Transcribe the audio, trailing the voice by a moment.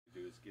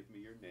give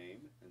me your name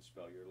and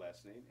spell your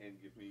last name and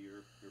give me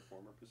your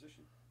former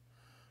position.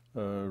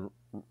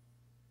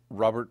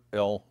 Robert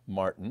L.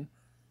 Martin,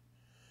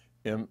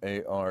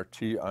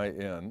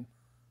 Martin,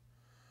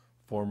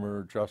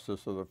 former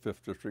Justice of the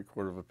 5th District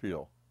Court of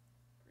Appeal.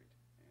 Great,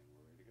 and we're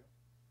ready to go.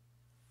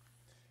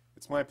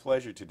 It's my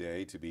pleasure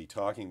today to be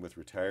talking with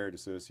retired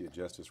Associate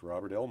Justice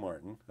Robert L.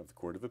 Martin of the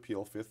Court of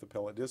Appeal, 5th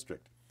Appellate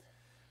District.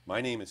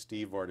 My name is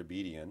Steve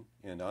Vardabedian,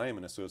 and I am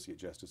an Associate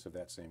Justice of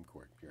that same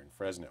court here in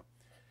Fresno.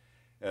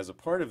 As a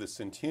part of the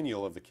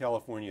centennial of the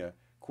California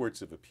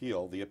Courts of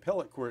Appeal, the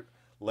Appellate Court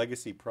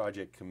Legacy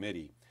Project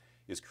Committee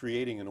is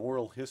creating an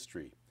oral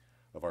history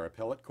of our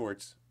appellate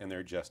courts and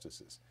their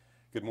justices.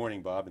 Good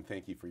morning, Bob, and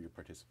thank you for your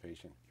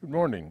participation. Good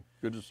morning.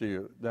 Good to see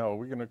you. Now, are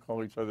we going to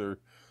call each other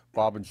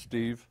Bob and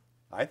Steve?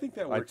 I think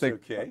that works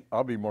okay.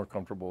 I'll be more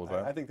comfortable with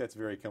that. I think that's a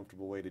very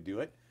comfortable way to do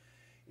it.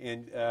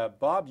 And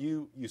Bob,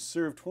 you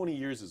served 20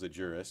 years as a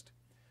jurist,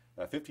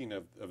 15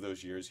 of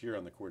those years here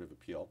on the Court of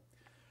Appeal.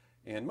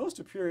 And most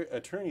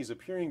attorneys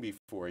appearing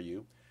before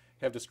you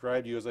have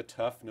described you as a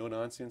tough,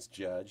 no-nonsense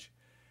judge.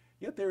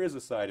 Yet there is a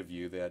side of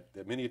you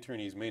that many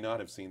attorneys may not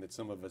have seen, that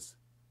some of us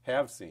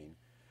have seen,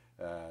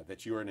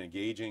 that you are an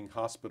engaging,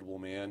 hospitable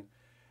man,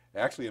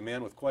 actually a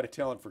man with quite a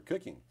talent for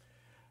cooking.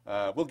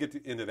 We'll get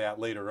into that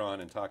later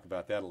on and talk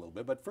about that a little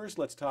bit. But first,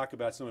 let's talk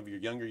about some of your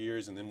younger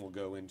years, and then we'll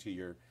go into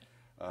your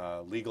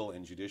legal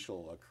and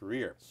judicial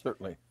career.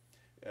 Certainly.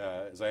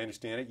 As I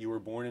understand it, you were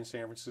born in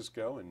San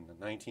Francisco in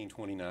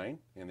 1929,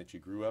 and that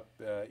you grew up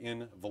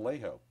in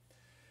Vallejo.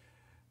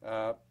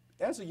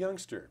 As a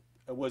youngster,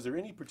 was there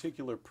any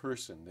particular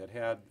person that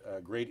had a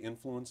great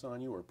influence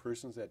on you, or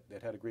persons that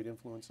had a great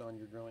influence on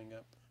you growing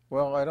up?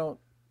 Well, I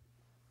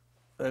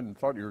hadn't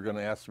thought you were going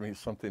to ask me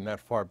something that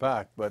far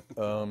back, but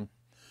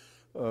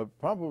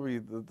probably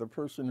the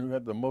person who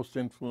had the most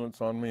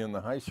influence on me in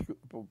the high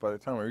school, by the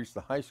time I reached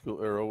the high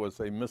school era, was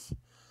a Miss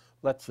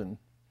Letson.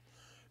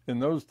 In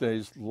those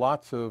days,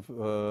 lots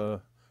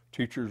of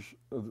teachers,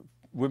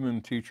 women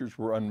teachers,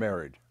 were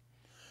unmarried.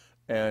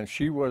 And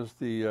she was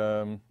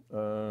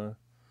the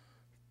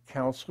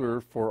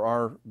counselor for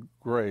our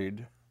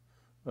grade.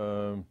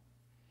 And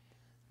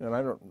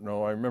I don't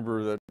know, I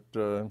remember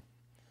that,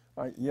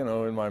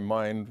 in my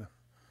mind,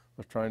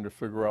 was trying to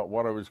figure out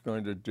what I was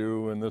going to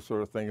do and this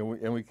sort of thing.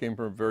 And we came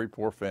from a very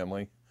poor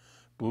family,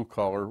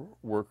 blue-collar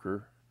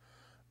worker.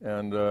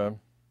 And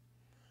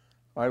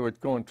I would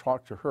go and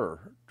talk to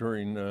her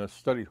during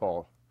study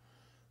hall.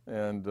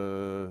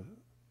 And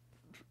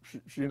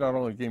she not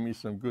only gave me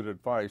some good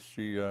advice,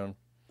 she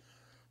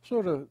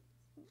sort of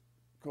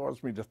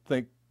caused me to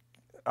think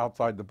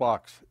outside the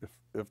box,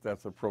 if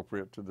that's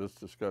appropriate to this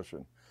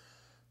discussion.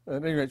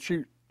 And anyway,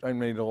 I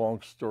made a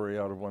long story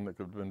out of one that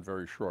could have been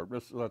very short.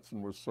 Miss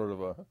Letson was sort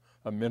of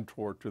a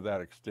mentor to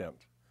that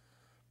extent.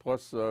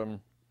 Plus,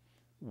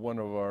 one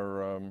of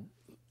our,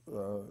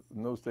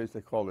 in those days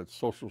they called it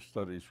social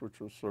studies, which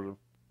was sort of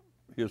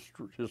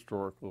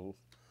historical,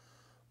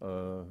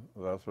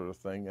 that sort of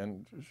thing.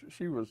 And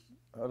she was,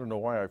 I don't know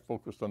why I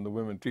focused on the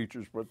women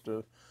teachers, but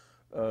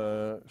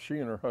she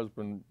and her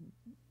husband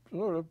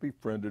sort of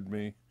befriended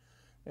me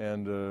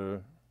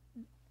and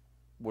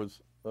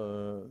was,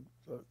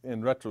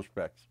 in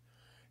retrospect,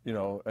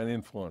 an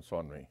influence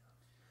on me.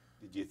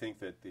 Did you think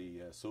that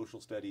the social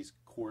studies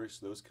course,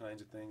 those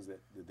kinds of things,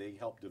 did they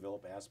help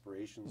develop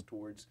aspirations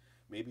towards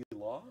maybe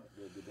law?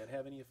 Did that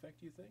have any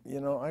effect, you think?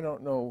 I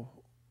don't know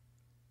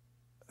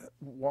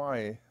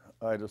why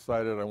I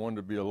decided I wanted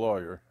to be a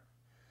lawyer,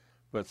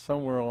 but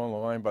somewhere along the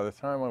line, by the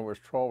time I was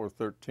 12 or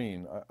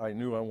 13, I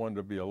knew I wanted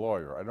to be a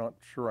lawyer. I'm not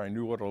sure I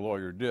knew what a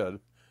lawyer did,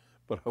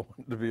 but I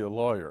wanted to be a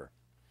lawyer.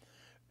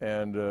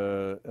 And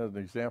as an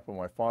example,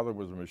 my father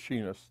was a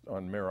machinist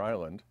on Mare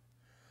Island.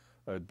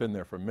 I'd been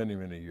there for many,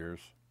 many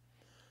years.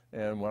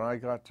 And when I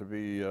got to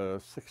be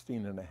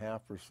 16 and a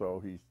half or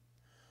so,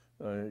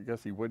 I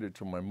guess he waited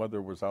till my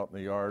mother was out in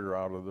the yard or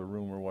out of the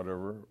room or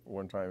whatever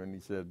one time, and he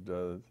said,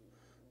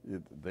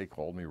 they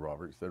called me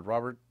Robert. He said,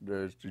 Robert,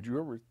 did you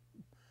ever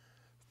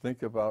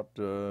think about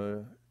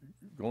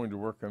going to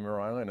work on Mare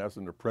Island as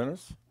an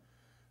apprentice?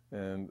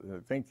 And I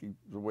think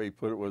the way he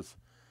put it was,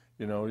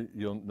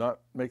 you'll not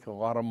make a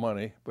lot of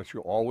money, but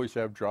you'll always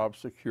have job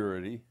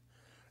security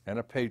and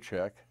a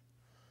paycheck.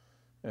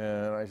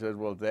 And I said,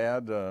 well,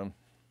 Dad,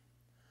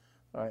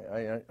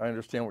 I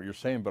understand what you're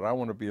saying, but I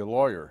want to be a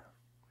lawyer.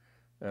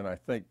 And I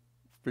think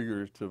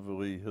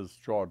figuratively his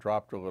jaw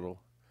dropped a little.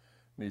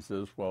 And he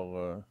says,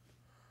 well,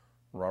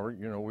 Robert,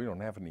 we don't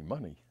have any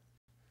money.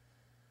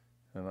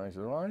 And I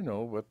said, well, I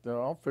know, but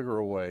I'll figure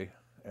a way.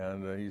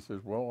 And he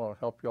says, well, I'll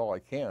help you all I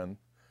can.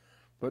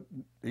 But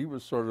he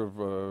was sort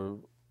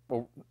of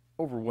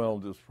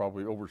overwhelmed is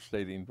probably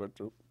overstating, but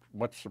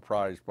much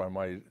surprised by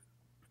my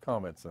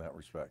comments in that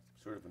respect.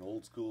 Sort of an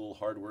old school,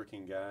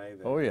 hard-working guy.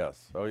 Oh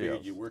yes, oh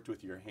yes. You worked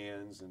with your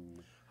hands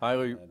and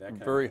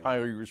very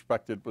highly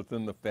respected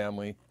within the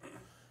family.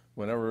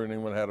 Whenever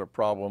anyone had a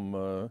problem,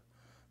 I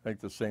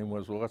think the saying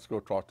was, well, let's go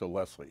talk to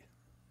Leslie.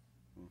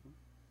 Mm-hmm.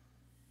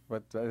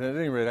 But at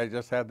any rate, I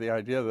just had the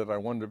idea that I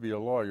wanted to be a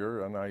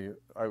lawyer, and I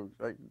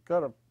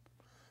got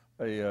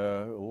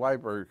a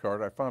library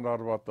card. I found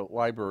out about the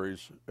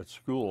libraries at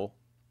school,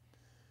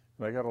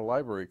 and I got a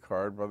library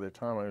card by the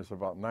time I was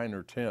about 9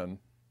 or 10,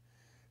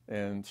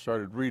 and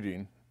started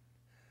reading.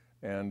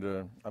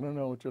 And I don't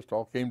know, it just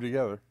all came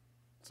together.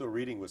 So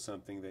reading was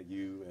something that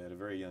you, at a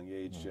very young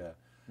age,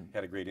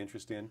 had a great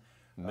interest in.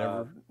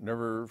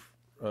 Never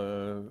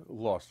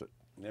lost it.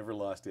 Never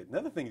lost it.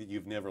 Another thing that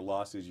you've never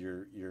lost is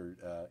your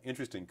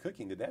interest in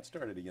cooking. Did that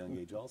start at a young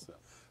age also?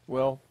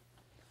 Well,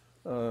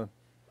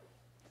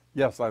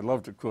 yes, I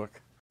love to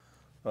cook.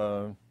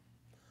 I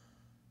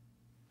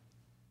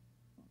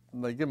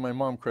give my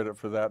mom credit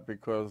for that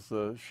because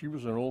she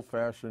was an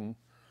old-fashioned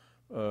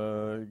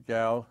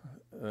gal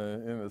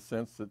in the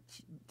sense that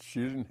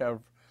she didn't have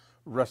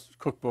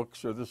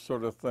cookbooks or this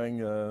sort of thing.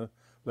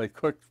 They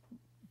cooked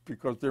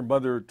because their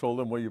mother told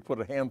them, well, you put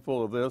a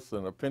handful of this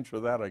and a pinch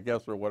of that, I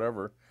guess, or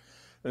whatever.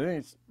 And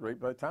then right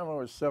by the time I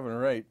was 7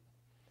 or 8,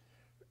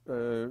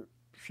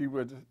 she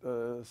would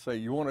say,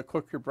 you want to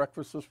cook your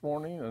breakfast this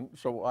morning? And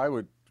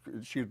so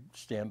she'd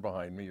stand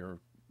behind me or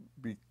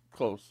be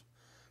close,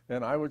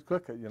 and I would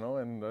cook it, you know,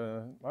 and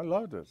I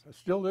loved it. I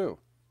still do.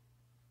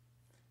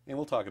 And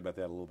we'll talk about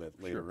that a little bit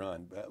later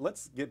on.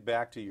 Let's get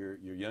back to your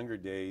younger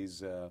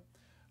days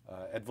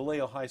at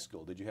Vallejo High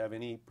School. Did you have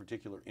any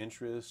particular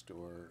interest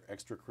or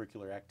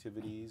extracurricular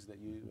activities that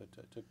you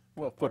took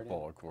Well, part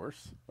football, in? of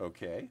course.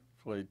 Okay.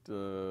 Played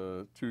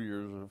 2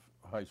 years of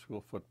high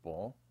school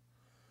football,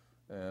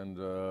 and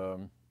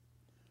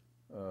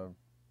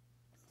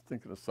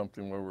thinking of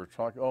something where we're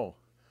talking.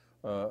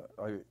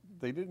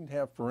 They didn't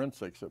have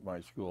forensics at my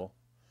school,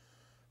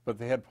 but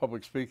they had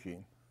public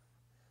speaking,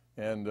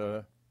 and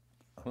I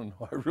don't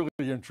know, I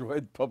really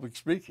enjoyed public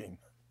speaking.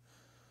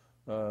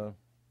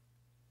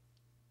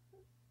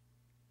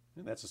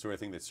 And that's the sort of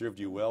thing that served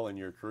you well in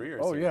your career.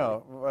 Oh certainly. yeah,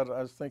 but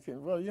I was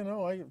thinking, well, you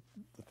know, I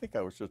think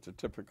I was just a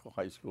typical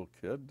high school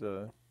kid,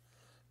 you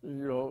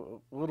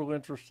know, a little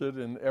interested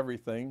in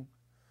everything,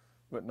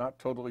 but not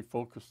totally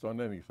focused on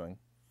anything.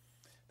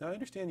 Now, I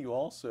understand you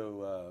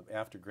also,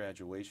 after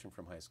graduation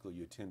from high school,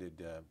 you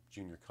attended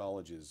junior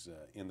colleges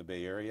in the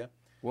Bay Area.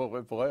 Well,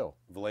 at Vallejo.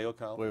 Vallejo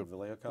College?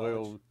 Vallejo College?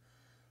 Vallejo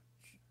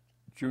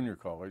Junior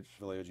College.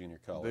 Vallejo Junior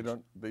College.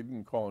 They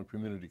didn't call them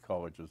community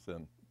colleges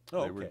then.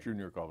 Oh, They were okay.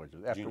 junior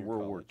colleges after Junior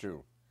World War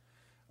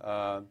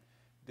college.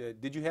 II.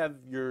 Did you have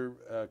your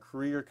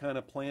career kind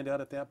of planned out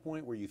at that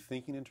point? Were you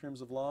thinking in terms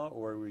of law,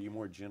 or were you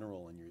more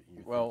general in your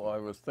Well, thinking? I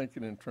was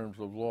thinking in terms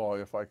of law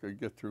if I could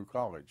get through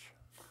college,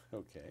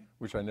 Okay.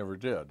 which I never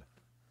did.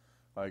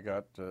 I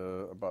got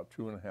about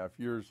 2.5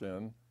 years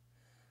in,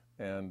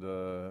 and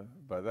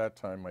by that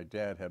time my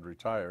dad had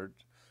retired.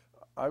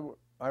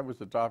 I was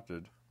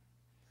adopted,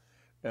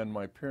 and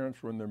my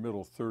parents were in their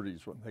middle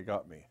 30s when they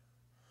got me.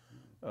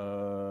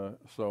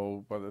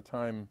 So by the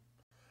time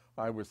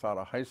I was out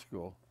of high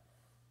school,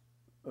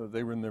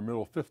 they were in their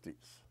middle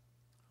 50s.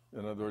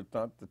 In other words,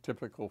 not the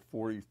typical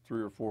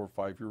 43 or 4 or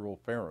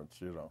 5-year-old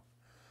parents, you know.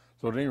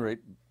 So at any rate,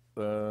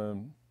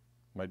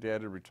 my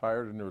dad had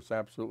retired and there was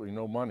absolutely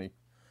no money.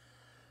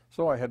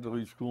 So I had to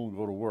leave school and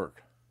go to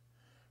work.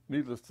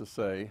 Needless to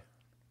say,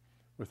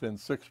 within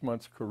 6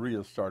 months,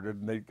 Korea started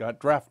and they got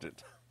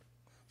drafted.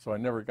 So I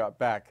never got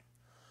back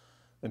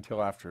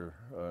until after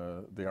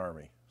the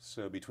Army.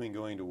 So between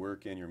going to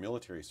work and your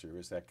military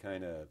service, that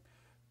kind of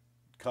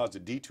caused a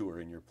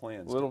detour in your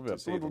plans. A little to bit,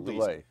 say a little the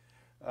delay.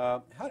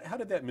 Least. How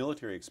did that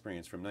military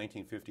experience from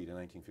 1950 to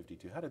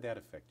 1952, how did that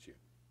affect you?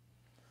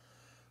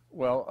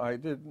 Well, I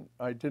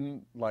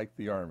didn't like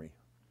the Army.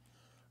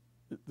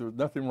 There was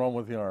nothing wrong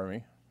with the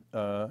Army.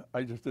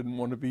 I just didn't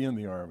want to be in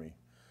the Army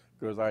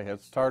because I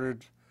had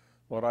started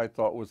what I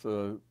thought was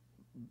a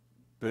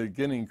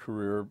beginning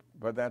career.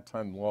 By that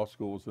time, law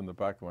school was in the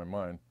back of my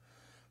mind.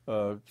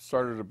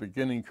 Started a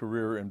beginning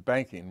career in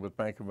banking with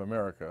Bank of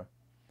America.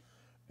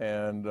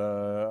 And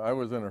I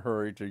was in a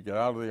hurry to get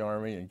out of the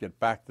Army and get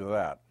back to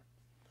that.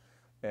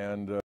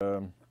 And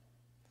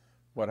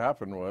what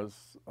happened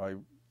was I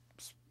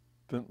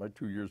spent my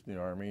 2 years in the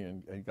Army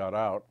and got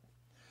out.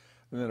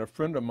 And then a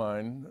friend of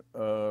mine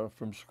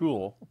from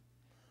school,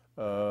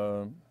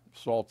 Saul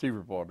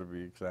Teverbaugh to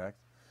be exact,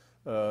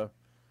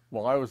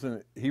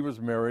 he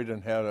was married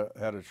and had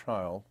a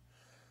child.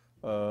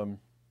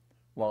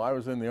 While I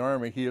was in the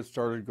Army, he had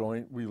started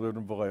going, we lived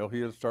in Vallejo, he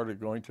had started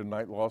going to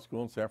night law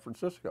school in San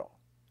Francisco.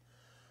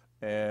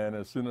 And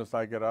as soon as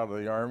I got out of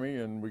the Army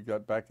and we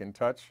got back in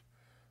touch,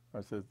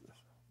 I said,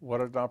 what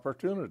an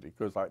opportunity,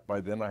 because by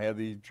then I had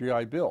the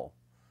GI Bill.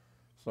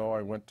 So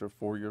I went to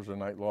 4 years of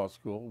night law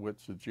school,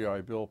 which the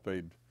GI Bill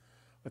paid,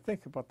 I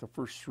think, about the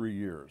first 3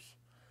 years.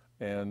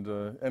 And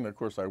of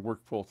course, I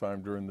worked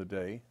full-time during the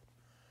day.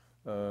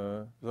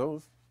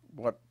 Those,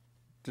 what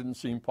didn't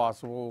seem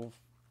possible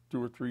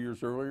 2 or 3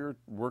 years earlier,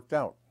 worked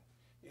out.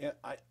 Yeah,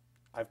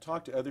 I've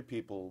talked to other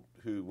people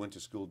who went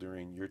to school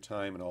during your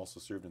time and also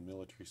served in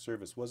military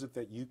service. Was it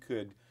that you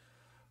could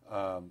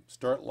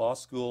start law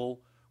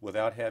school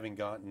without having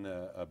gotten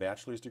a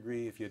bachelor's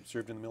degree if you had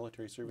served in the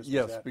military service? Was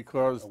Yes, that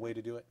because a way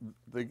to do it?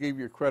 they gave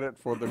you credit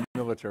for the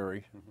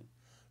military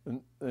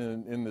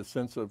in the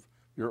sense of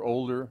you're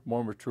older,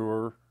 more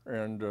mature,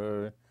 and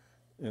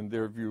in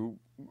their view,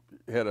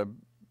 had a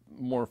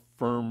more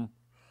firm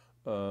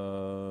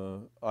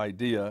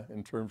idea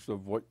in terms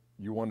of what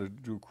you wanted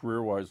to do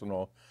career-wise and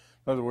all.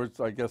 In other words,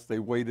 I guess they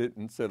weighed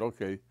and said,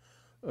 okay,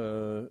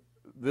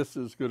 this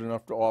is good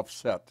enough to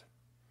offset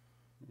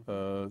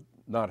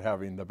not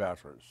having the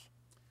bachelor's.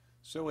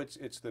 So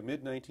it's the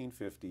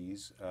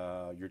mid-1950s.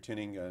 You're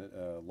attending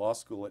a law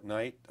school at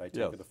night. I take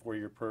Yes. it the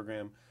four-year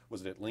program.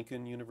 Was it at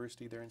Lincoln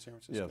University there in San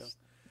Francisco? Yes.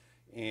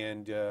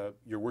 And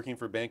you're working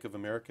for Bank of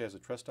America as a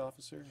trust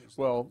officer? Is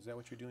that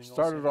what you're doing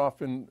Started also?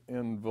 off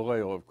in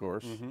Vallejo, of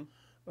course, Mm-hmm.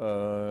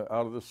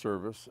 out of the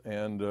service.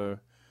 And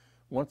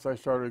once I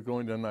started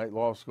going to night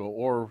law school,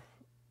 or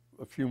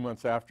a few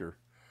months after,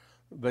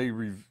 they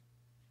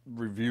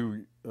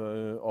review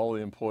all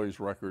the employees'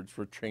 records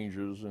for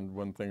changes and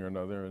one thing or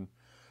another. And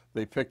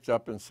they picked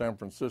up in San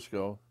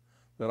Francisco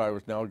that I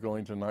was now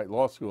going to night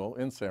law school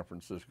in San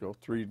Francisco,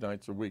 3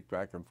 nights a week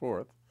back and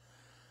forth.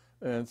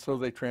 And so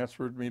they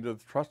transferred me to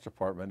the trust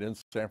department in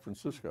San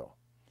Francisco.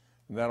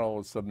 And that all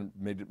of a sudden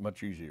made it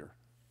much easier.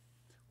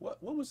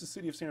 What was the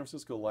city of San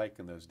Francisco like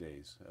in those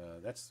days?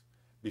 That's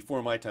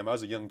before my time. I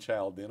was a young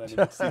child then. I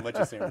didn't see much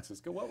of San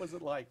Francisco. What was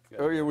it like?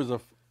 It was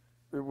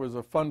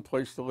a fun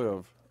place to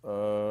live.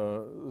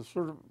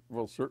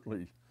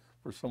 Certainly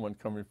for someone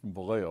coming from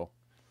Vallejo.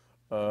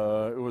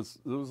 It was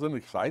an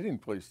exciting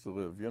place to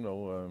live, you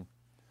know.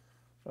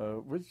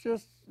 It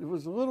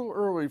was a little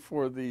early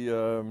for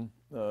the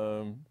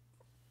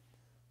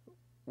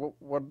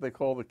what do they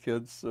call the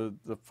kids?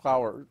 The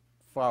flower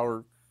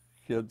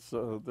kids.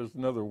 There's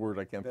another word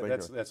I can't think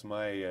of. That's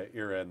my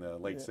era in the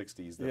late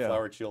 '60s. The Yeah.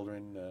 flower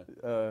children.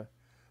 It was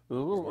a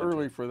little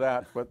early for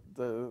that, but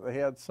they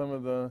had some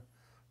of the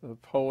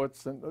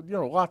poets and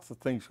lots of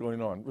things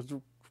going on. It was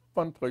a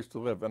fun place to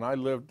live, and I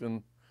lived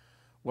in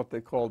what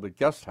they called a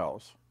guest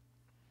house,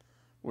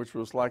 which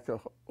was it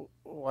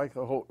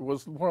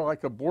was more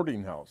like a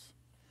boarding house.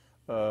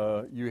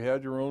 You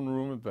had your own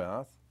room and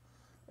bath,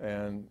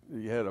 and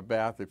you had a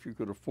bath if you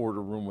could afford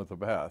a room with a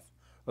bath.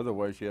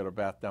 Otherwise, you had a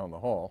bath down the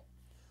hall.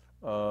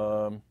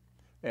 And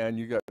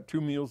you got 2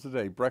 meals a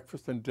day,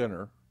 breakfast and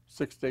dinner,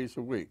 6 days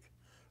a week,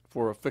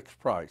 for a fixed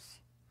price.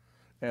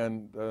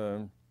 And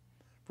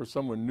for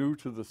someone new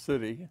to the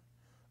city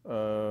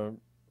and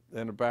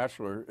a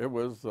bachelor, it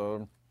was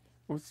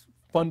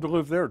fun to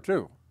live there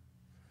too,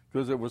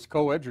 because it was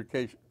co-ed,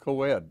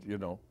 you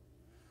know.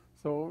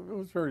 So it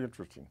was very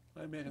interesting.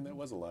 I imagine that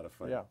was a lot of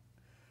fun. Yeah.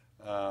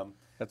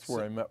 That's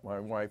where I met my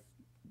wife,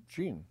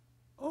 Jean.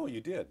 Oh,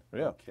 you did?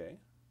 Yeah. Okay.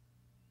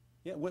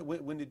 Yeah.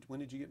 When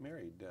did you get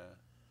married?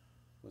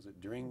 Was it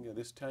during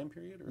this time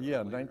period? Or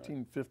Yeah, later on?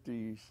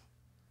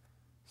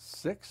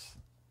 1956.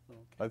 Okay.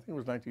 I think it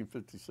was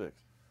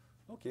 1956.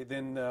 Okay.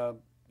 Then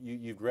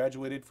you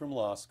graduated from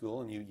law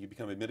school and you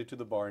become admitted to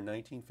the bar in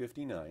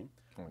 1959.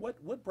 Right.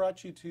 What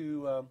brought you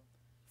to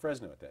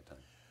Fresno at that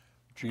time?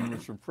 Jean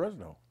was from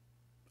Fresno.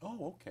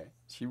 Oh, okay.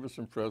 She was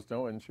from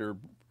Fresno, and her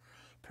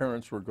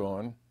parents were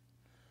gone,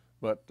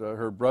 but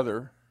her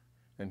brother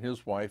and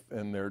his wife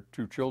and their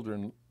 2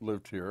 children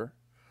lived here.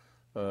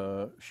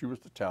 She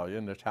was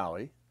Italian,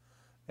 Natalie,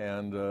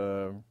 and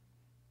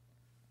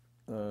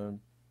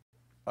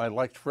I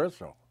liked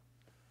Fresno.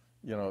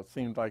 You know, it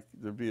seemed like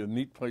there'd be a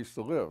neat place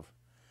to live.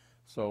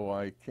 So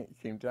I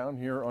came down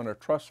here on a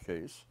trust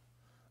case,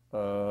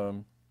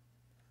 appeared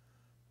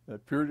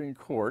in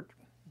court,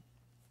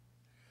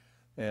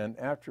 and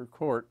after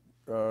court,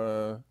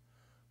 the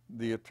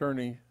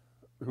attorney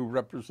who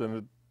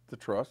represented the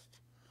trust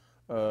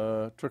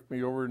took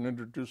me over and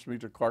introduced me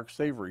to Clark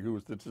Savory, who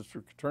was the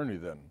district attorney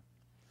then.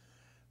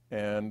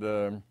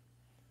 And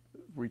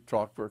we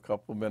talked for a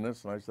couple of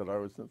minutes, and I said I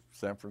was in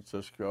San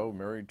Francisco,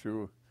 married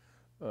to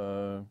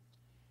a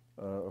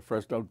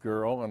Fresno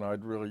girl, and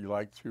I'd really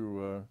like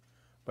to,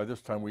 by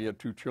this time we had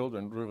 2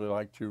 children, really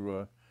like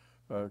to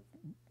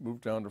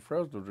move down to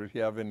Fresno. Did he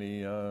have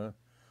any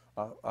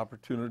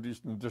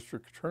opportunities in the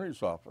district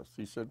attorney's office?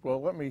 He said, well,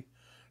 let me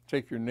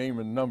take your name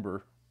and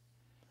number.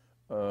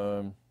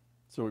 So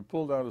he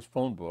pulled out his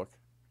phone book,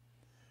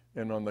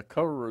 and on the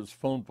cover of his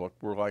phone book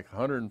were like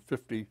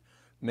 150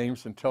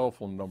 names and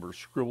telephone numbers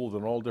scribbled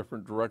in all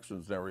different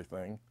directions and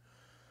everything.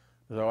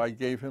 So I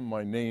gave him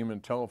my name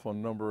and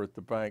telephone number at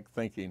the bank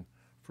thinking,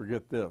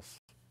 forget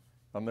this,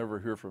 I'll never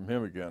hear from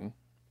him again.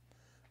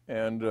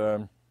 And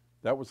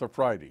that was a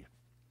Friday.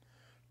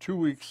 2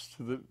 weeks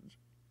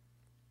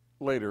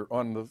later,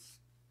 on the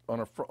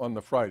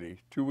Friday,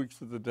 2 weeks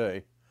to the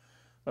day,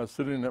 I was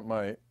sitting at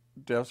my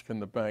desk in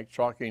the bank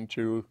talking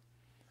to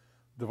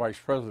the vice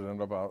president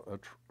about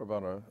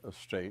a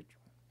state.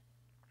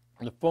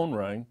 And the phone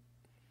rang,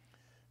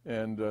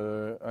 and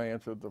I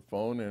answered the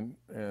phone,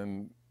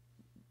 and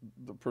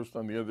the person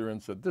on the other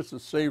end said, "This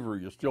is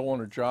Savory. You still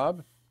want a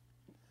job?"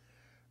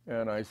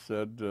 And I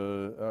said,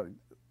 I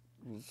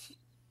was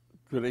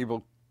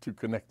able to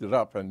connect it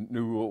up and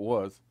knew who it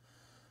was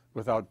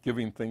without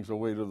giving things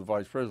away to the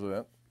vice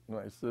president. And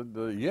I said,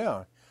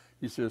 yeah.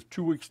 He says,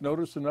 2 weeks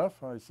notice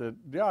enough? I said,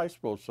 yeah, I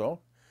suppose so.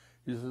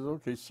 He says,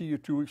 okay, see you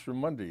 2 weeks from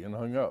Monday, and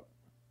hung up.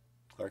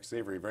 Clark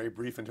Savory, very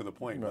brief and to the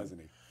point,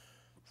 wasn't he?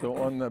 So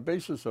on the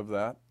basis of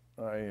that,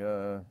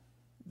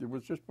 it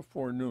was just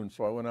before noon,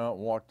 so I went out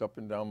and walked up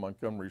and down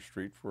Montgomery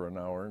Street for an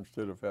hour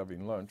instead of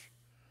having lunch.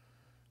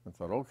 I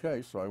thought,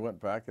 okay, so I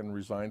went back and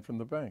resigned from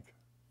the bank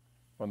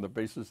on the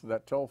basis of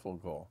that telephone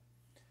call.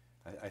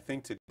 I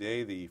think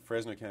today the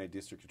Fresno County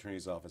District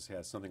Attorney's Office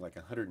has something like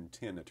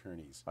 110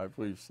 attorneys. I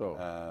believe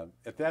so.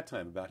 At that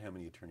time, about how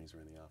many attorneys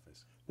were in the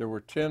office? There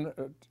were 10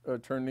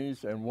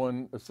 attorneys and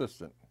 1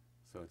 assistant.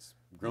 So it's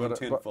grown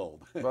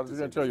tenfold. But I'm going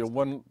to tell you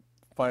one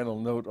final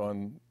note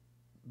on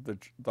the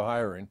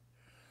hiring.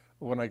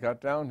 When I got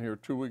down here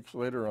 2 weeks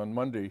later on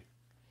Monday,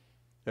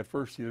 at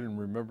first he didn't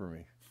remember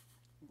me.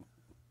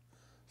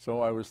 So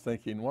I was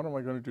thinking, what am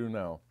I going to do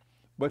now?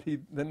 But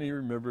then he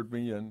remembered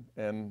me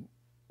and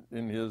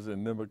in his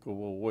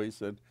inimitable way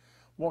said,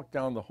 walk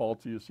down the hall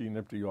till you see an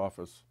empty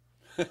office.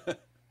 At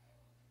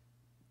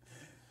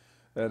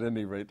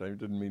any rate, I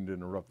didn't mean to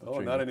interrupt the chain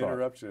of thought. Oh, not an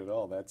interruption at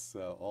all. That's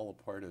all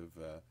a part of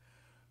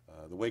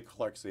the way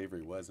Clark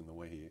Savory was and the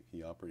way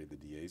he operated the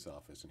DA's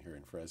office here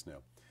in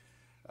Fresno.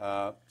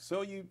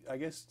 So you, I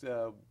guess,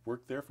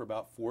 worked there for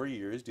about 4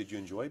 years. Did you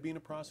enjoy being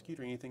a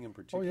prosecutor? Anything in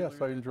particular? Oh,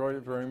 yes, I enjoyed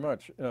it very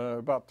much.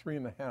 About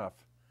 3.5.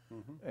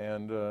 Mm-hmm.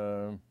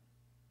 And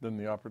then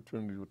the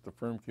opportunity with the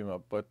firm came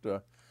up.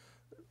 But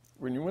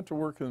when you went to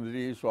work in the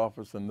DA's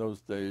office in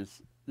those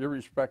days,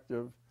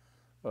 irrespective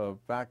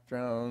of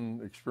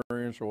background,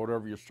 experience, or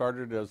whatever, you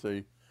started as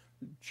a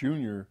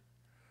junior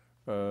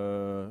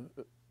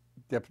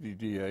deputy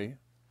DA,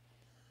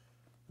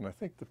 and I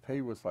think the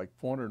pay was like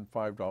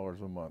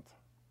 $405 a month.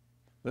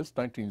 This is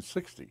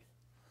 1960,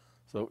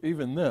 so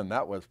even then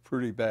that was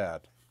pretty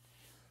bad.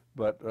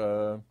 But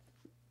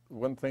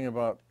one thing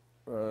about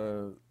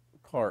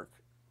Clark,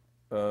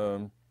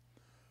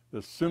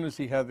 as soon as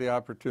he had the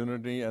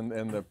opportunity and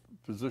the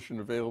position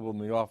available in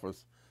the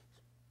office,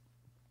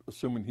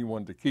 assuming he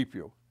wanted to keep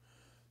you,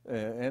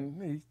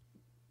 and he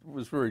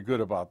was very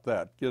good about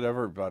that, give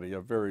everybody a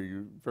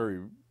very, very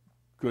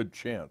good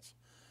chance.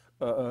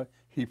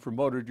 He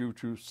promoted you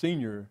to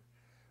senior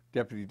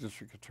deputy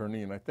district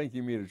attorney, and I think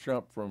you made a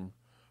jump from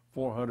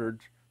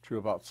 400 to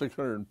about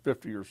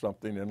 650 or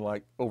something in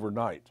like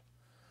overnight.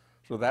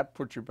 So that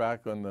put you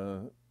back on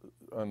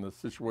the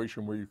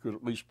situation where you could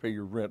at least pay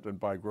your rent and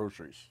buy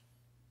groceries.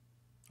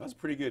 That's a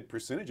pretty good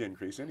percentage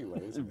increase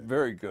anyway, isn't it?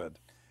 Very good.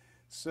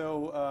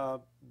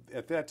 So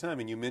at that time,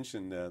 and you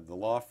mentioned the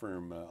law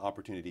firm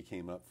opportunity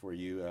came up for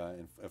you,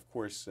 and of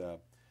course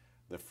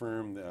the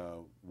firm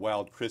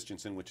Wild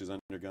Christensen, which has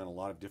undergone a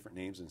lot of different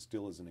names and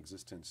still is in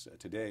existence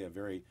today, a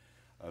very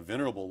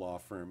venerable law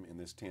firm in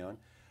this town.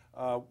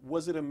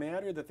 Was it a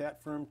matter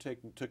that firm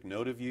took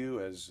note of you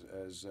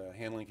as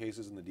handling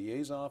cases in the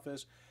DA's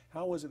office?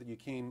 How was it that you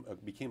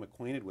became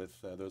acquainted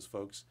with those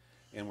folks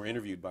and were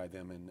interviewed by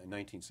them in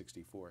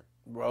 1964?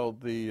 Well,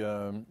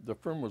 the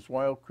firm was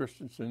Wild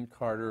Christensen,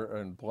 Carter,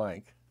 and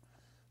Blank,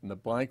 and the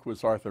Blank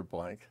was Arthur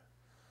Blank,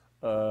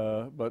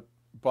 but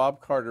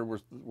Bob Carter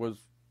was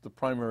the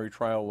primary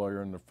trial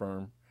lawyer in the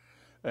firm,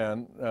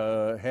 and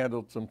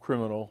handled some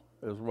criminal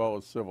as well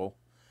as civil.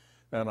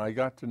 And I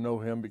got to know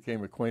him,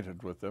 became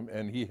acquainted with him,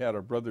 and he had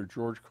a brother,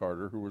 George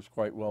Carter, who was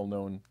quite well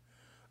known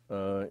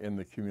in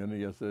the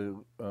community as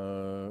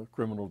a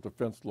criminal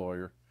defense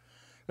lawyer.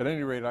 At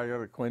any rate, I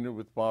got acquainted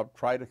with Bob,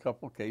 tried a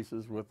couple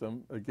cases with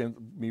him, against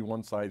me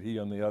one side, he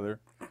on the other.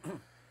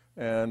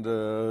 And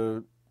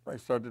I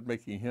started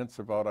making hints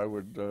about I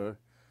would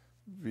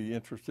be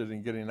interested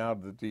in getting out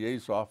of the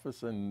DA's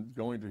office, and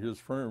going to his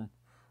firm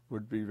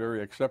would be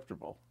very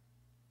acceptable.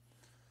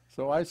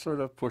 So I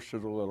sort of pushed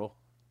it a little.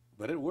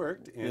 But it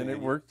worked. And it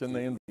worked, and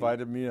they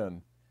invited me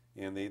in.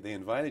 And they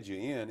invited you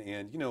in,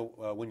 and you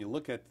know, when you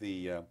look at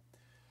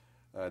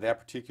that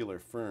particular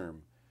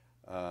firm,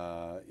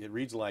 it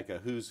reads like a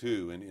who's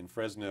who in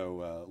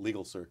Fresno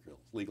legal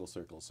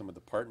circles. Some of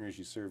the partners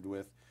you served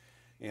with,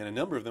 and a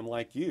number of them,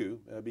 like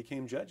you,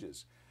 became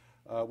judges.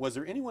 Was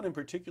there anyone in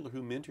particular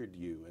who mentored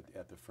you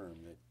at the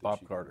firm that Bob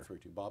you Carter. refer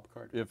to? Bob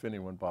Carter. If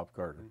anyone, Bob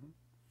Carter.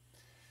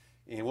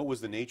 Mm-hmm. And what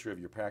was the nature of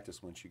your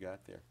practice once you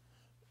got there?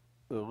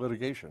 The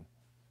litigation.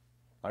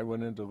 I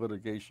went into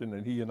litigation,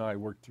 and he and I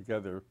worked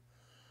together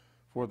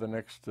for the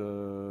next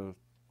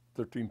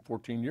 13,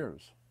 14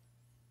 years.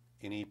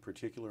 Any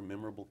particular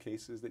memorable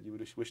cases that you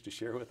would wish to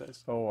share with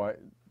us? Oh,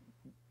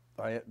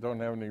 I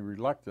don't have any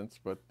reluctance,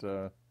 but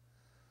you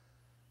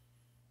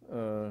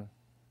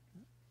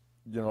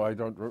know, I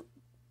don't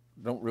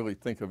really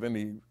think of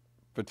any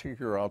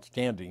particular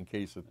outstanding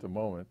case at the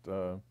moment.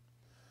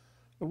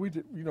 We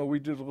did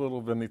a little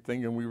of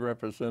anything, and we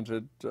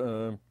represented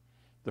the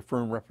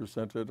firm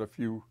represented a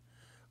few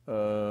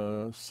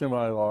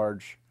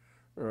semi-large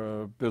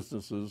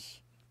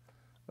businesses.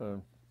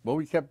 Well,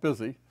 we kept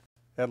busy,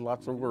 had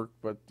lots of work,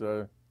 but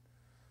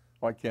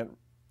I can't.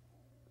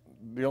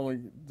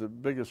 The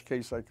biggest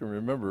case I can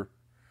remember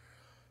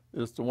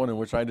is the one in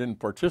which I didn't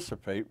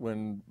participate,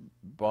 when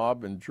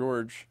Bob and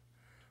George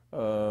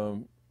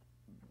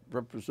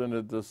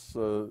represented this.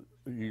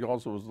 He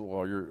also was a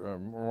lawyer.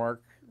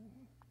 Mark,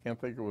 can't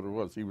think of what it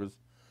was. He was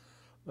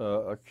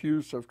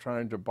accused of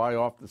trying to buy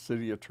off the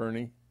city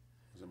attorney.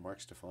 Was it Mark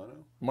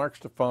Stefano? Mark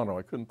Stefano,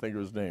 I couldn't think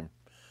of his name.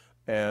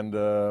 And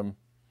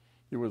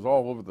it was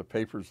all over the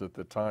papers at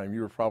the time.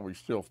 You were probably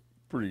still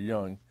pretty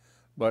young.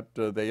 But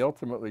they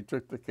ultimately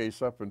took the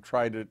case up and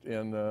tried it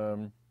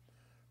in,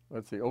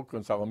 let's see,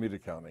 Oakland's Alameda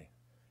County.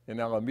 In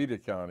Alameda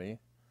County.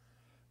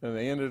 And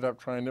they ended up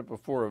trying it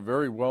before a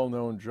very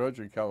well-known judge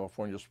in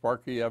California,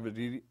 Sparky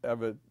Avedigian.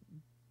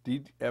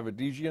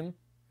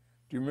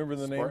 Do you remember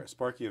the name?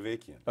 Sparky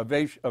Avakian.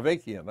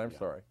 Avakian, I'm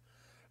sorry.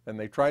 And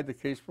they tried the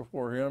case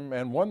before him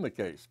and won the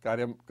case. Got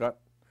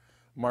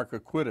Mark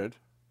acquitted.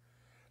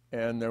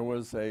 And there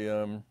was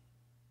a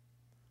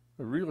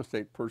real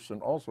estate person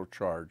also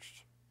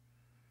charged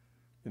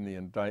in the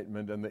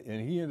indictment, and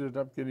he ended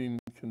up getting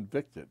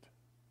convicted.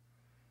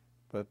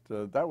 But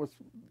that was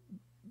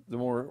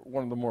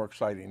one of the more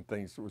exciting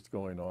things that was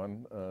going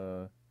on.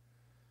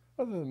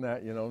 Other than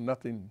that, you know,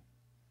 nothing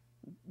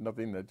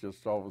that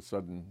just all of a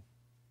sudden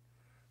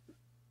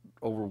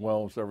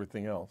overwhelms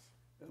everything else.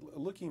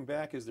 Looking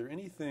back, is there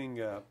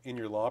anything in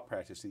your law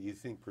practice that you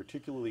think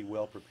particularly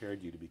well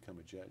prepared you to become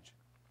a judge?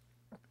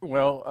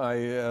 Well, I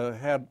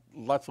had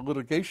lots of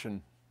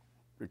litigation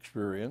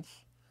experience,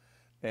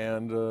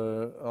 and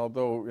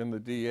although in the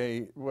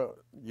DA, well,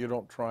 you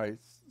don't try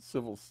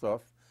civil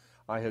stuff,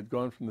 I had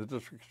gone from the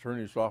district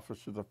attorney's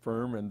office to the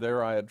firm, and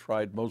there I had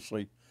tried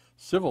mostly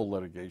civil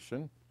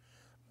litigation,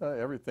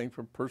 everything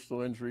from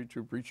personal injury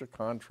to breach of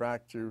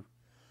contract to,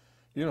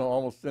 you know,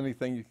 almost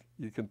anything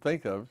you can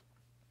think of.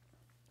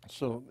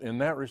 So in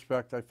that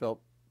respect, I felt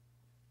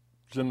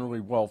generally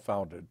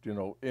well-founded, you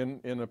know,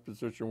 in a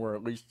position where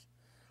at least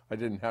I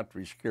didn't have to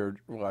be scared.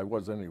 Well, I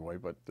was anyway,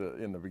 but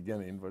in the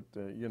beginning, but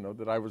you know,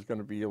 that I was going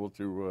to be able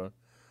to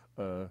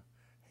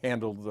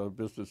handle the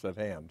business at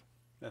hand.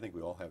 I think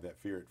we all have that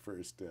fear at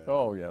first.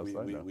 Oh, yes,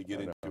 we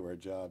get into our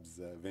jobs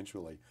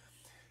eventually.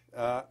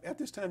 At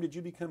this time, did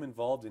you become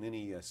involved in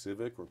any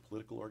civic or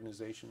political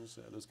organizations,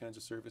 those kinds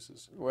of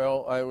services?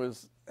 Well, I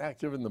was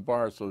active in the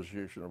Bar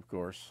Association, of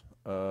course,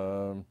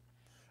 and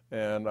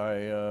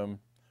I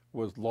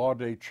was Law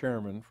Day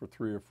chairman for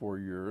 3 or 4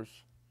 years.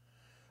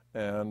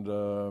 And,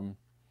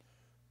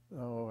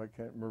 I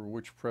can't remember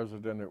which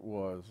president it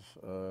was.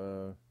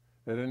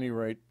 At any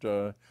rate,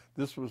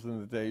 this was in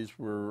the days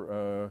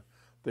where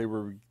they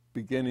were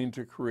beginning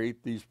to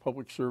create these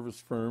public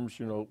service firms,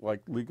 you know,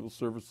 like Legal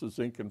Services,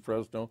 Inc. in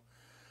Fresno.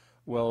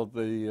 Well,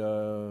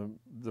 the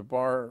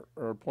bar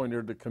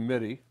appointed a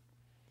committee,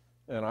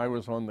 and I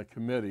was on the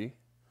committee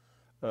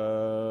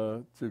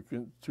to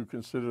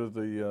consider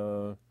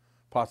the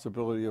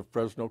possibility of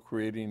Fresno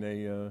creating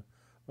a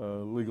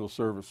legal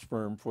service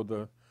firm for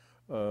the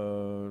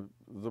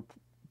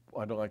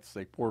I don't like to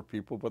say poor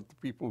people, but the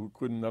people who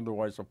couldn't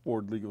otherwise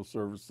afford legal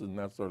services and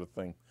that sort of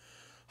thing.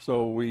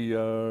 So we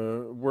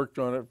worked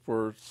on it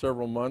for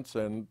several months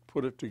and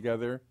put it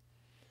together,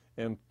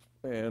 and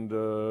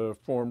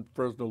formed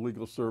Fresno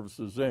Legal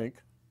Services, Inc.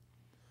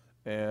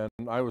 And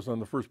I was on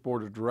the first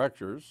board of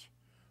directors.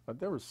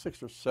 There were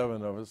 6 or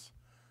 7 of us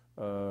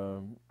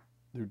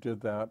who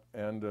did that,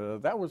 and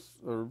that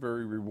was a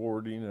very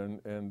rewarding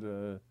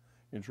and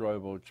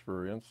enjoyable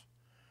experience.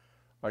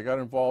 I got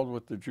involved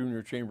with the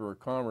Junior Chamber of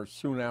Commerce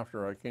soon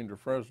after I came to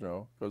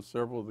Fresno, because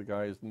several of the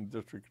guys in the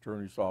district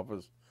attorney's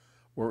office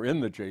were in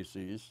the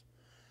JCs,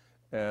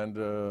 and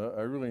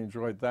I really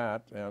enjoyed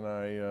that, and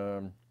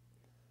I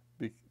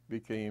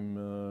became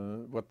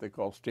what they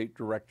call state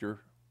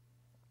director,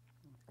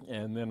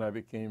 and then I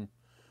became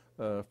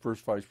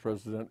first vice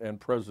president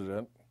and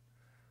president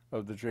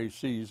of the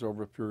JCs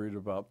over a period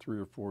of about 3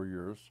 or 4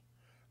 years.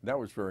 That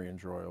was very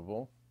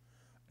enjoyable.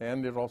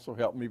 And it also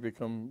helped me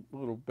become a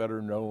little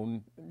better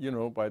known. You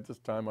know, by this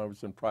time I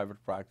was in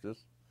private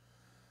practice.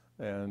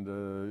 And,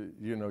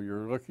 you know,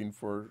 you're looking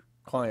for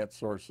client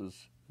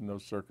sources in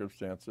those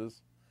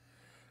circumstances.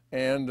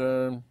 And,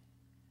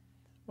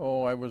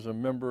 I was a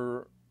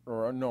member,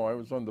 or no, I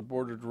was on the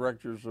board of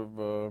directors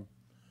of,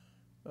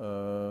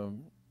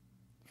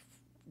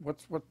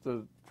 what's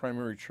the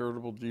primary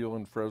charitable deal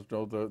in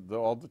Fresno?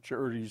 All the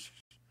charities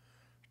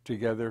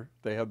together,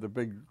 they have the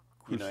big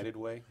United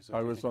Way?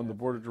 I was on the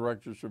board of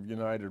directors of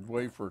United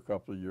Way for a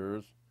couple of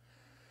years.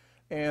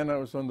 And I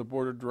was on the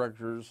board of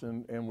directors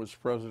and was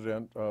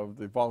president of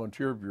the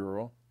Volunteer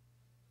Bureau.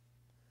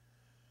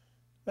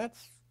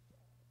 That's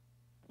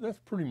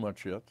pretty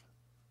much it,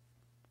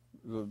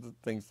 the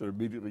things that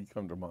immediately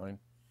come to mind.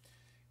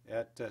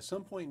 At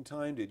some point in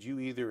time, did you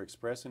either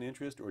express an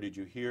interest or did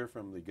you hear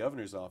from the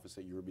governor's office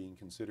that you were being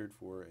considered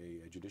for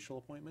a judicial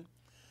appointment?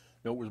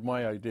 No, it was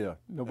my idea.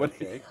 Nobody.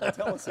 Okay,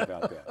 tell us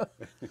about that.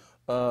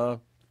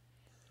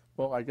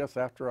 Well, I guess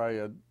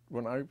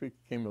when I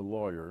became a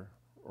lawyer,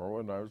 or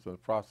when I was in the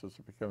process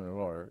of becoming a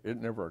lawyer, it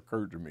never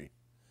occurred to me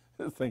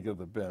to think of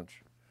the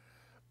bench.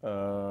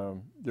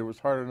 It was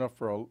hard enough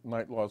for a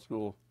night law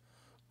school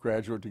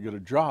graduate to get a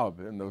job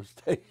in those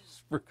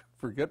days.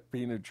 Forget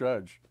being a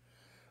judge.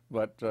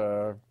 But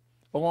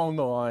along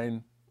the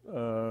line,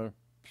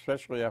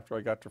 especially after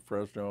I got to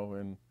Fresno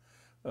and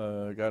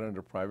got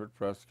into private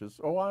press, because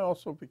I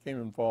also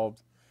became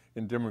involved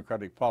in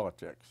Democratic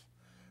politics.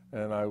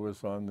 And I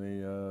was on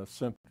the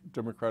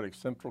Democratic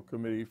Central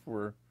Committee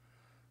for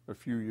a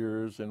few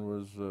years and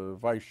was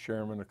vice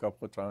chairman a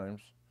couple of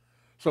times.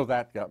 So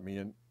that got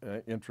me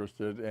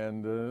interested,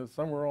 and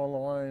somewhere along the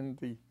line,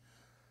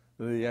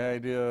 the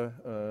idea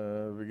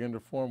began to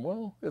form.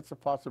 Well, it's a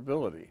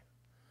possibility,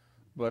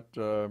 but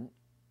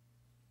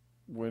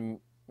when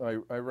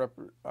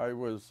I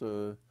was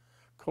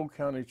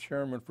co-county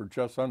chairman for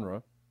Jess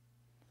Unruh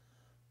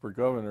for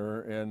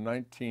governor in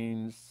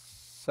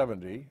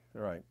 1970,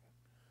 right,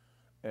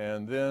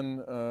 and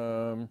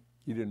then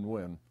he didn't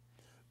win.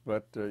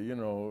 But you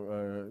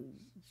know,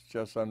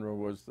 Jess Unruh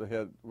was the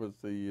head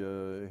of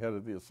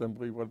the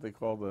assembly. What do they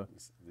call the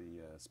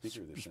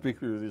speaker of the assembly?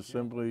 Speaker of the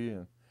assembly,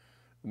 and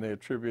they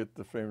attribute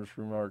the famous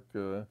remark,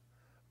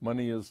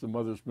 "Money is the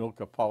mother's milk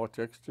of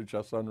politics," to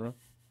Jess Unruh.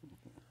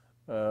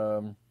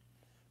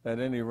 At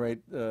any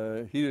rate,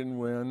 he didn't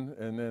win,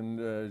 and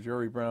then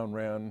Jerry Brown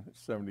ran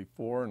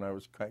 '74, and I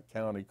was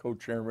county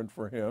co-chairman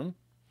for him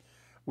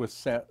with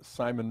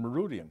Simon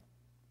Merudian,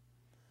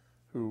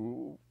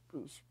 who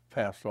is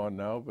passed on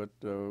now, but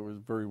was a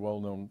very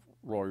well-known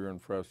lawyer in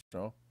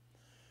Fresno.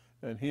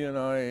 And he and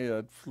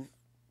I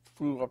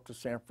flew up to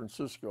San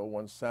Francisco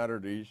one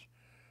Saturday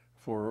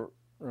for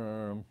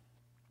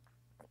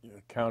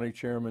county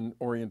chairman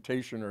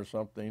orientation or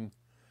something.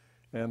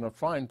 And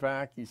flying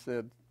back, he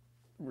said,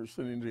 we're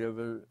sitting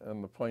together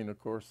on the plane, of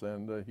course,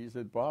 and he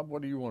said, "Bob,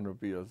 what do you want to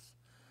be, a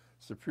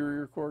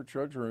Superior Court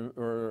judge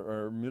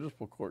or a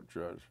municipal court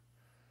judge?"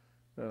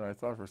 And I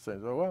thought for a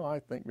second, oh, well, I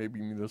think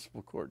maybe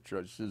municipal court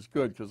judge is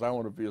good because I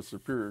want to be a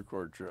Superior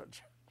Court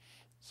judge.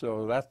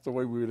 So that's the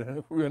way we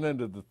went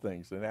into the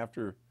things. And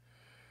after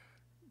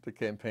the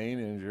campaign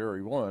and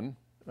Jerry won,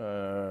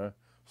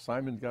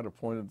 Simon got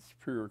appointed to the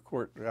Superior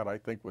Court, I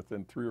think,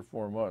 within 3 or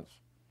 4 months.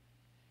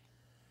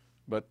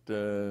 But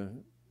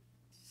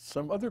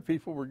some other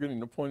people were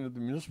getting appointed to the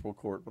municipal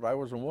court, but I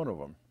wasn't one of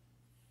them.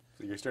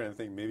 So you're starting to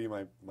think maybe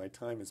my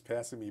time is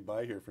passing me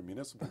by here for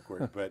municipal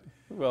court, but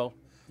well,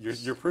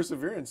 your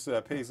perseverance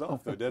pays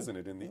off, though, doesn't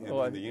it, in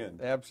the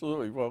end?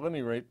 Absolutely. Well, at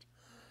any rate,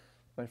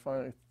 I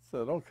finally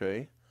said,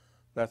 okay,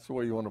 that's the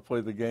way you want to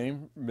play the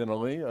game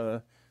mentally.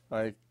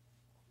 I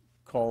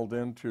called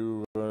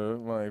into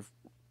my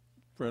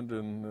friend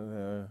in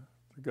the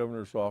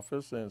governor's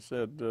office and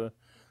said,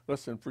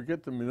 listen,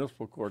 forget the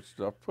municipal court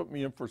stuff. Put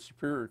me in for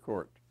Superior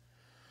Court.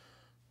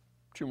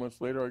 2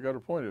 months later, I got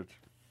appointed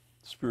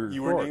Superior Court.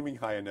 You weren't aiming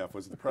high enough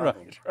was the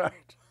problem.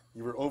 Right.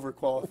 You were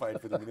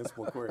overqualified for the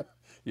municipal court.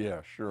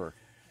 Yeah, sure.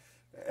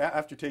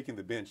 After taking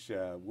the bench,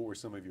 what were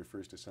some of your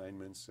first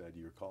assignments? Do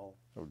you recall?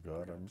 Oh,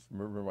 God, I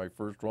remember my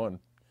first one.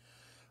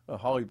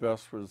 Holly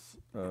Best was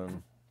the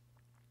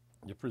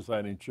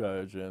presiding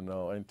judge, and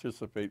I'll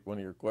anticipate one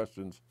of your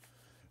questions.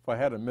 If I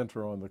had a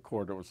mentor on the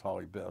court, it was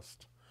Holly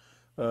Best.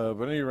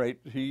 But at any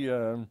rate, he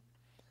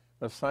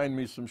assigned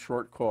me some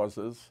short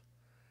causes,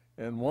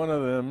 and one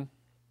of them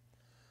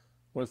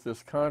was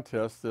this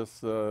contest,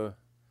 this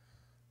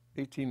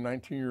 18,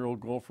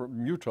 19-year-old girl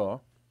from Utah.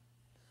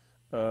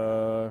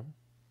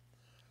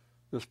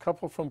 This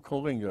couple from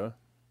Coalinga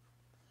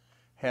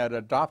had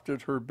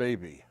adopted her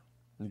baby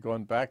and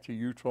gone back to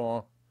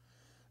Utah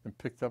and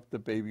picked up the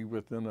baby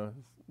within a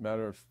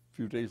matter of a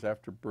few days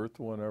after birth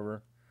or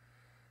whatever.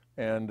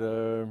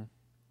 And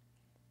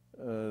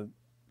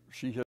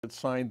she had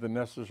signed the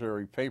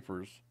necessary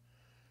papers,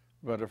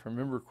 but if I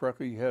remember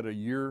correctly, you had a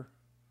year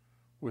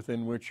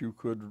within which you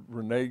could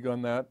renege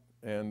on that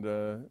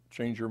and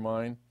change your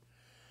mind.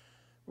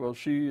 Well,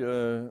 she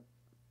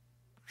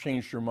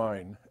changed her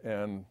mind,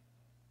 and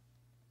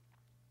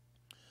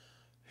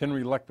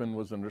Henry Leckman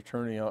was an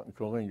attorney out in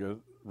Coalinga,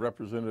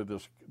 represented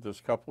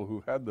this couple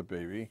who had the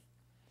baby,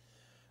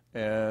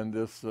 and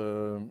this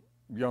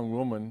young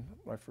woman,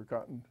 I've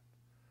forgotten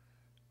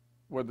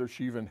whether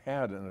she even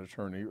had an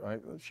attorney.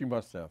 She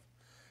must have.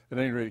 At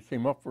any rate, it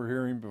came up for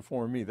hearing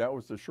before me. That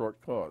was the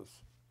short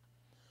cause.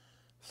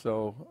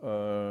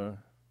 So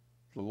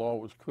the law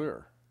was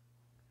clear.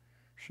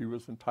 She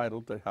was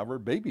entitled to have her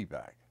baby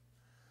back.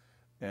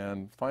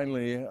 And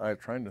finally, I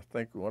tried to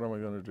think, what am I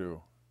going to do?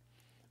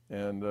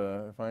 And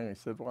I finally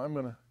said, well, I'm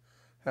going to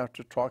have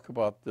to talk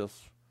about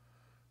this.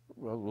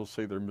 Well, we'll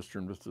say they're Mr.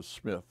 and Mrs.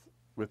 Smith,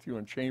 with you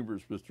in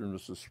chambers, Mr. and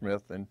Mrs.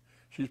 Smith, and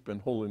she's been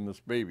holding this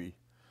baby.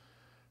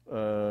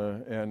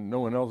 And no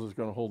one else is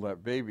going to hold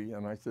that baby.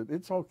 And I said,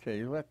 it's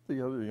okay, let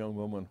the other young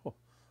woman,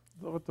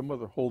 let the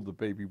mother hold the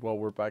baby while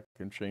we're back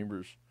in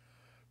chambers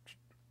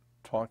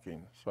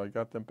talking. So I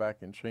got them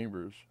back in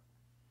chambers,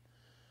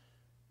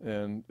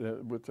 and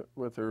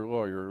with their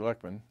lawyer,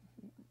 Leckman,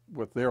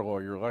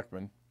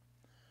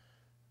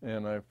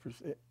 and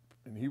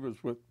he was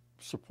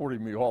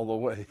supporting me all the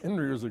way.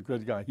 Henry was a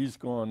good guy. He's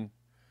gone,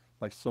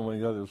 like so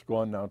many others,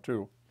 gone now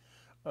too.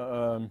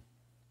 But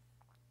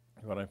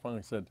I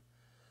finally said,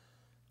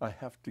 I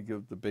have to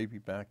give the baby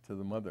back to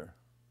the mother.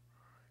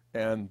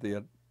 And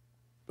the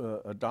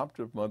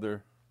adoptive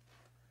mother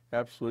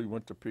absolutely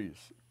went to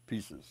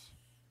pieces.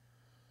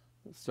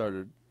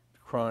 Started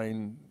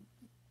crying.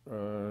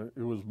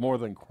 It was more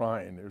than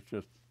crying. It was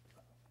just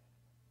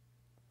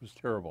was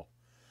terrible.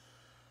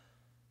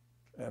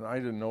 And I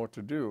didn't know what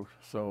to do.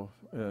 So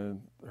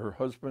her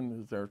husband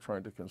is there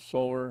trying to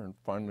console her, and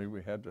finally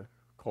we had to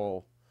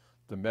call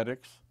the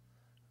medics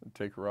and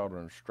take her out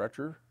on a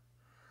stretcher.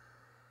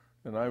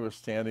 And I was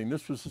standing,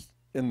 this was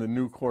in the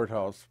new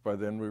courthouse. By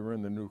then we were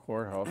in the new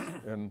courthouse,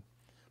 and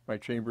my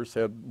chambers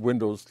had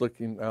windows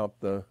looking out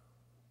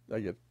I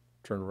get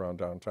turned around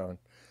downtown,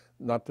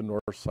 not the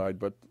north side,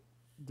 but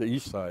the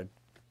east side.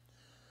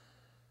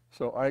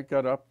 So I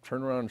got up,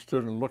 turned around and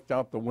stood and looked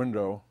out the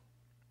window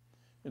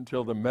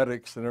until the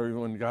medics and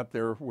everyone got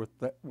there with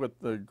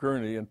the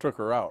gurney and took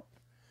her out.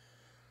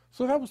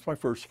 So that was my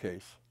first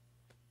case.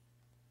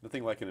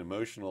 Nothing like an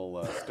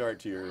emotional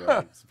start to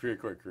your Superior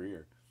Court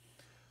career.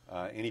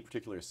 Any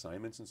particular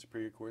assignments in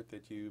Superior Court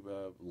that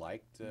you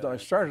liked? I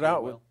started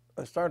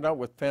out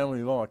with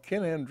family law.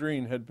 Ken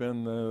Andreen had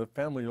been the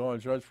family law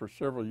judge for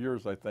several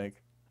years, I think.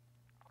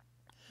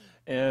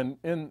 And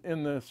in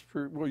the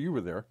well, you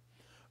were there.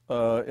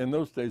 In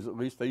those days, at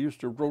least, they used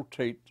to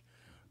rotate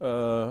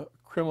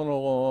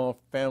criminal law,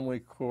 family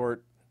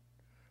court,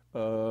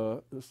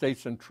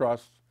 estates and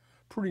trusts.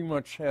 Pretty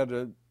much had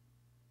a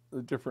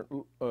different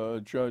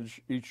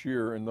judge each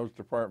year in those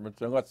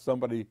departments, unless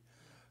somebody,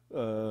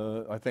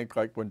 I think,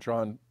 like when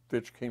John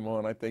Fitch came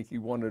on, I think he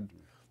wanted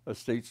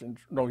estates and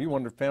he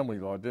wanted family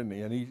law, didn't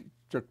he? And he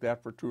took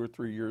that for 2 or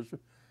 3 years.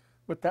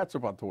 But that's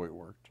about the way it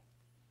worked.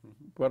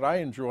 Mm-hmm. But I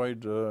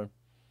enjoyed,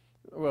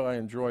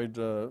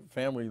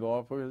 family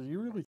law because you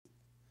really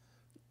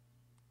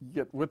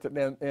get with it,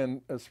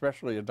 and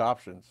especially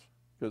adoptions,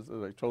 because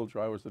as I told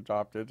you, I was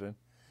adopted, and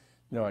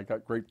I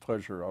got great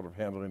pleasure out of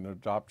handling an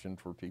adoption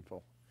for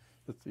people.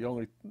 It's the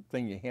only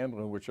thing you handle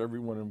in which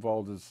everyone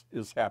involved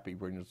is happy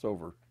when it's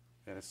over.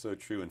 And it's so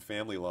true in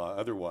family law.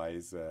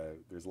 Otherwise,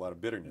 there's a lot of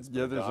bitterness.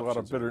 Yeah, there's a lot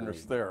of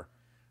bitterness there.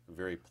 A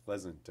very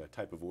pleasant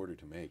type of order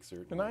to make,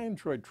 certainly. And I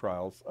enjoyed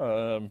trials.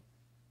 Any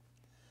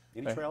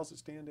trials that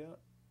stand out?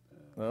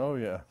 Oh,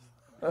 yeah.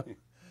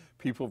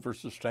 People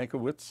versus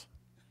Stankiewicz.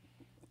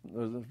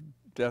 There's a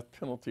death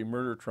penalty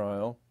murder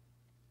trial.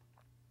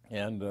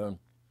 And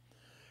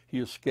he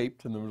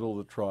escaped in the middle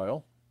of the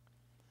trial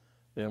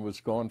and was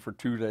gone for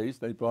 2 days.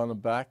 They brought him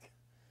back,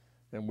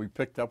 and we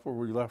picked up where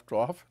we left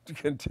off to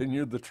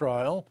continue the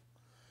trial.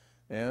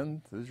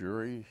 And the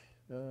jury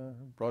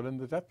brought in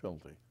the death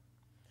penalty.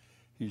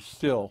 He's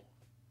still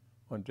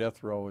on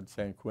death row in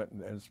San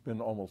Quentin, and it's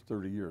been almost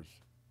 30 years.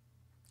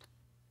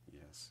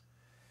 Yes.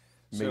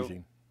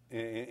 Amazing. So,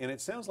 and it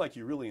sounds like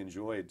you really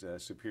enjoyed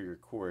Superior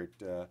Court.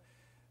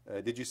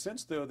 Did you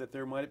sense, though, that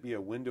there might be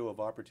a window of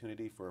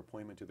opportunity for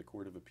appointment to the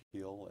Court of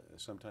Appeal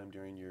sometime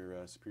during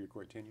your Superior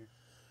Court tenure?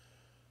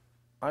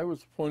 I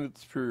was appointed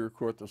to Superior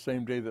Court the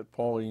same day that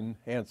Pauline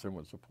Hanson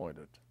was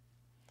appointed.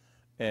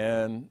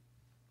 And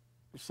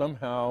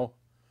somehow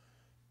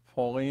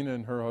Pauline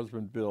and her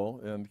husband Bill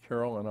and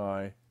Carol and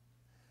I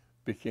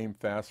became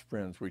fast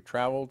friends. We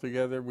traveled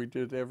together, we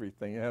did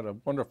everything, had a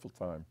wonderful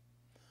time.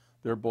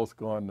 They're both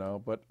gone now,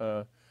 but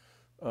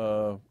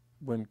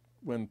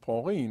when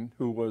Pauline,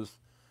 who was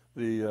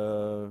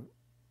the,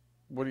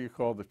 what do you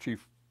call the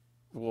chief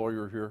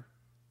lawyer here?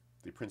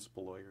 The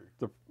principal lawyer.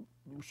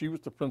 She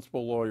was the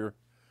principal lawyer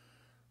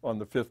on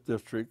the 5th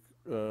District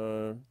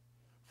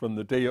from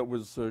the day it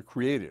was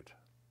created,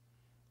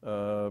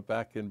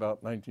 back in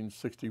about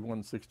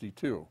 1961,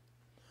 62.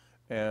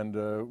 And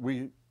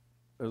we,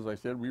 as I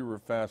said, we were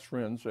fast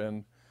friends,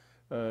 and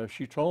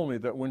she told me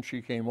that when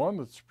she came on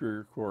the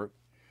Superior Court,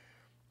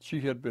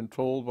 she had been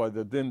told by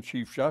the then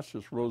Chief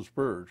Justice, Rose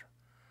Bird,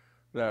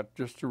 that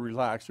just to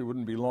relax, it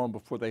wouldn't be long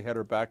before they had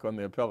her back on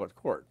the appellate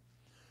court.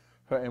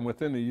 And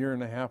within a year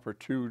and a half or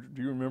two,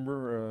 do you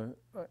remember?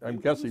 I'm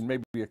guessing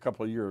maybe a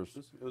couple of years.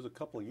 It was a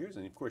couple of years,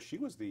 and of course, she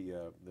was the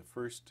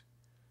first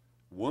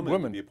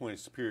woman to be appointed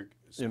Superior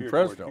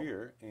Court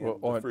here,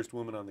 and the first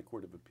woman on the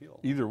Court of Appeal.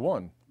 Either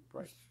one,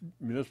 right?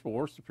 Municipal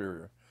or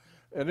Superior.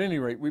 At any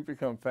rate, we've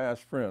become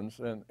fast friends,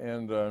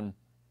 and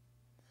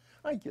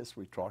I guess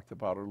we talked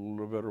about it a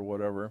little bit or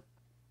whatever.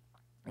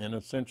 And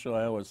essentially,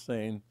 I was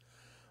saying,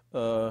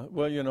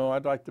 well,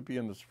 I'd like to be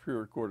in the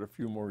Superior Court a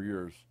few more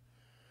years.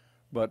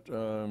 But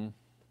in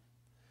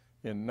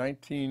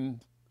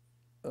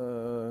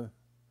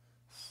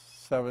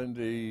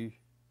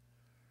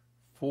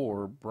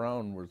 1974,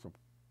 Brown was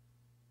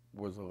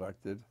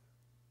elected,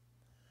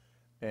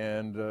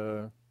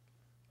 and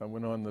I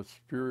went on the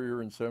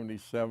Superior in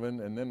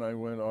 77, and then I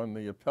went on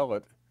the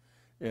appellate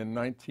in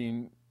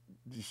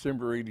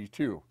December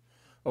 82.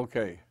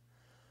 Okay,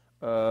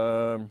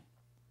 George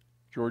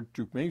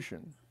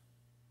Dukmatian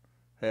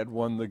had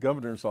won the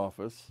governor's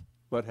office,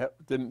 but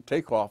didn't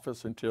take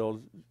office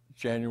until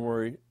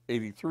January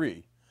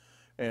 83.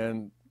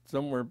 And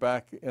somewhere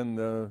back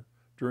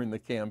during the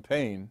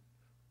campaign,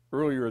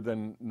 earlier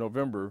than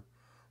November,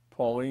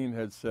 Pauline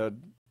had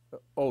said,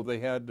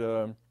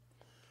 we're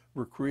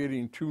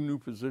creating 2 new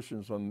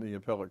positions on the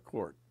appellate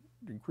court,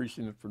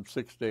 increasing it from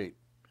 6 to 8.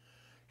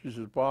 She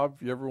says, Bob,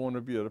 if you ever want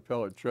to be an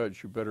appellate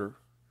judge, you better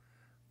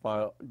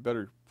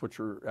put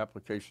your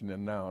application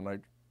in now. And I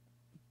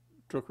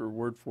took her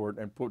word for it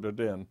and put it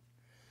in.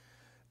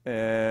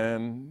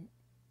 And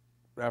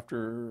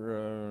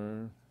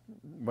after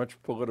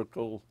much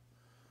political,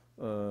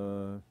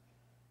 well,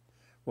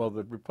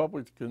 the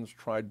Republicans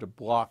tried to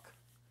block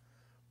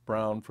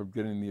Brown from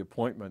getting the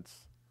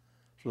appointments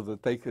so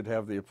that they could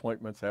have the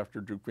appointments after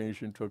Duke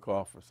Mason took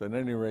office. At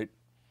any rate,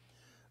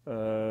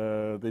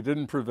 they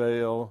didn't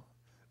prevail,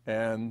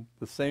 and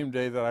the same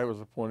day that I was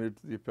appointed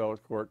to the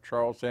appellate court,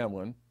 Charles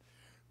Hamlin,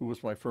 who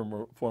was my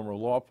former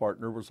law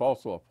partner, was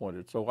also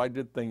appointed. So I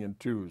did things in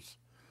twos.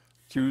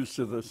 Twos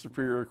to the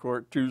Superior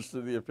Court, twos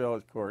to the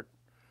appellate court.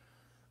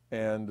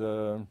 And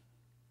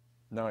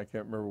now I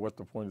can't remember what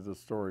the point of the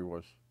story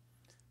was.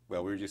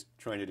 Well, we were just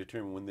trying to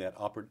determine when that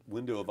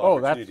window of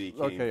opportunity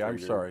came okay, for I'm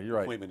your sorry, you're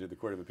right. appointment to the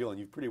Court of Appeal, and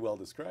you've pretty well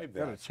described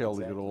that. Got a tail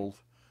to get old.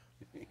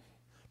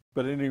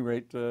 But at any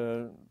rate,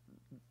 it's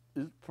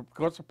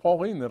because of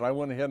Pauline that I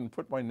went ahead and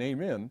put my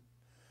name in.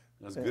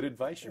 That was good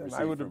advice you received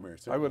from her.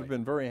 I would have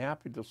been very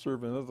happy to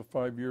serve another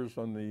 5 years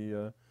on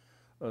the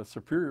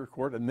Superior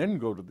Court and then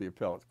go to the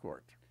appellate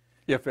court,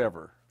 if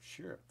ever.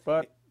 Sure.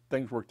 But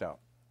things worked out.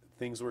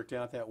 Things worked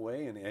out that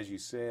way, and as you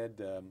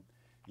said,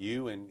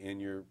 you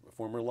and your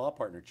former law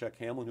partner, Chuck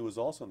Hamlin, who was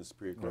also on the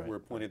Superior Court, were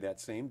appointed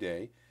that same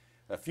day.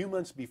 A few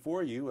months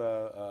before you,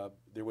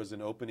 there was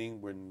an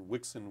opening when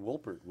Wixon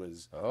Wolpert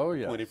was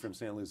appointed from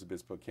San Luis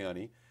Obispo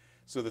County.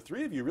 So the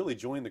three of you really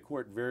joined the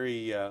court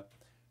very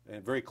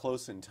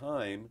close in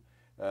time,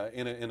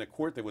 in a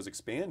court that was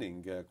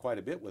expanding quite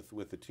a bit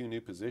with the two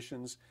new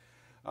positions.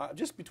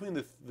 Just between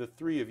the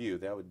three of you,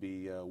 that would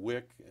be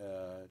Wick,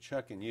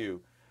 Chuck, and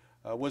you,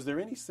 was there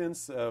any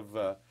sense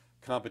of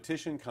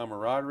competition,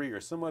 camaraderie,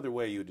 or some other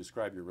way you would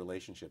describe your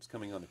relationships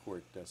coming on the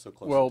court so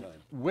close in time?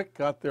 Well, Wick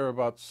got there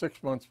about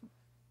 6 months,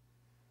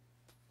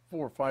 4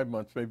 or 5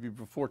 months maybe,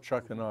 before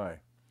Chuck and I.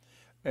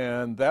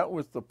 And that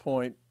was the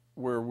point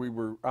where we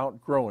were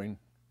outgrowing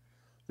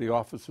the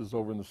offices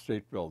over in the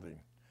State Building.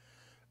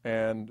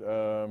 And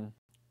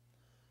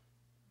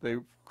they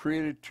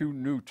created two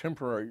new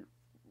temporary,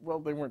 well,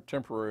 they weren't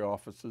temporary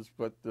offices,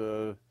 but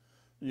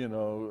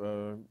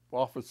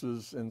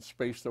offices in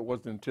space that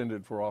wasn't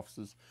intended for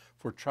offices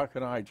for Chuck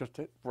and I,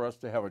 for us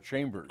to have a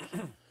chambers.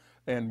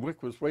 And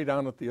Wick was way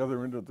down at the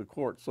other end of the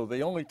court. So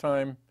the only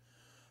time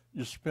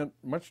you spent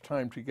much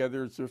time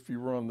together is if you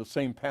were on the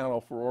same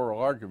panel for oral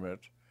argument,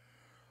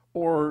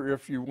 or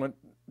if you went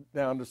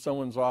down to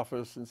someone's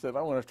office and said,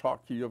 I want to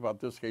talk to you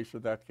about this case or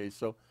that case.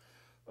 So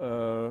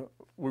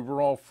we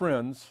were all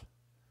friends,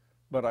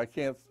 but I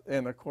can't,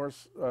 and of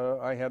course,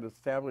 I had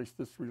established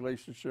this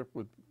relationship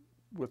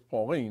with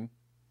Pauline,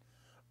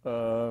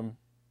 and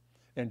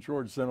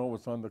George Zeno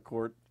was on the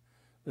court,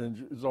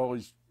 and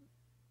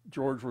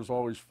George was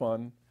always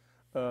fun.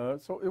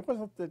 So it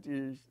wasn't that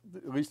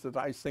at least that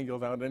I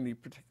singled out any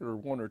particular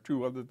one or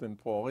two other than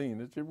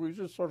Pauline. We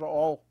just sort of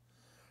all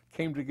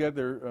came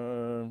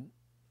together,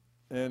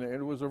 and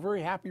it was a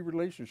very happy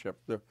relationship.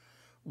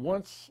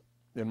 Once,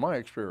 in my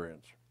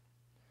experience,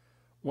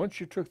 once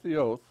you took the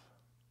oath,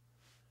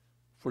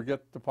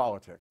 forget the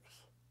politics.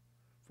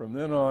 From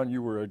then on,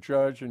 you were a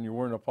judge and you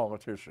weren't a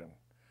politician.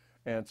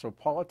 And so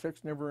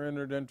politics never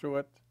entered into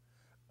it.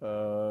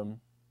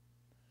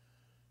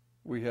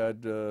 We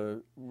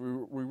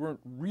weren't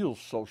real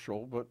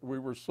social, but we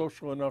were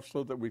social enough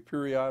so that we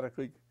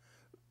periodically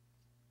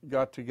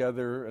got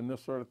together and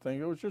this sort of thing.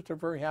 It was just a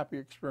very happy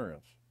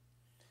experience.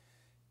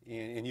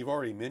 And you've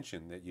already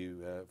mentioned that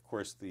you, of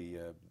course, the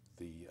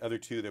other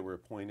two that were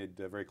appointed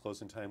very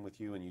close in time with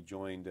you, and you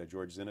joined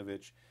George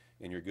Zinovich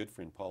and your good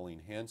friend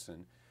Pauline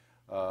Hanson.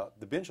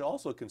 The bench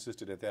also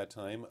consisted at that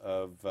time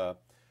of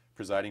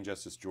Presiding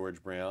Justice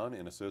George Brown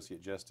and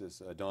Associate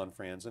Justice Don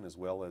Franzen, as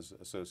well as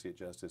Associate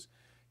Justice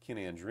Ken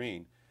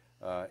Andreen.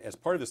 As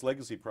part of this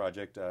legacy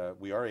project,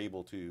 we are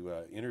able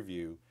to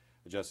interview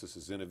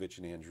Justices Zinovich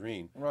and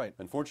Andreen. Right.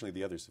 Unfortunately,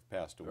 the others have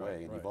passed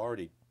away, and right. you've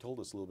already told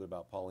us a little bit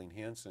about Pauline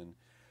Hanson.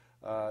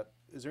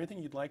 Is there anything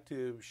you'd like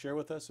to share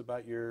with us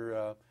about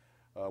your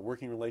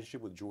working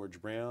relationship with George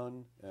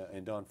Brown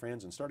and Don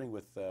Franzen, starting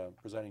with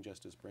Presiding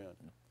Justice Brown?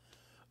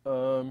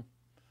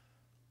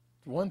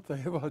 One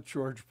thing about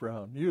George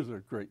Brown, he was a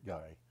great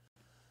guy.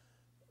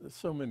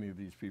 So many of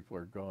these people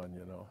are gone,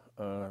 you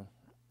know.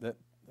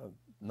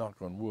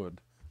 Knock on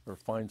wood, or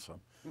find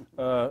some.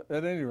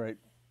 At any rate,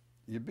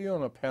 you'd be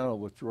on a panel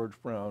with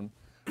George Brown,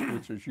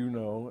 which, as you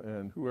know,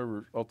 and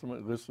whoever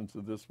ultimately listens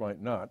to this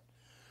might not,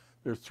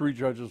 there's 3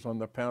 judges on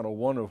the panel,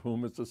 one of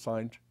whom is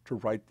assigned to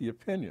write the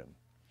opinion.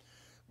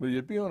 But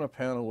you'd be on a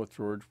panel with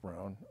George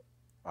Brown.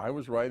 I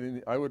would write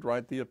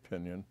the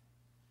opinion,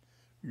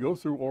 go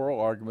through oral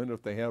argument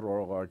if they had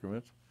oral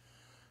argument,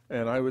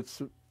 and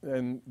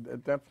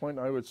at that point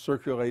I would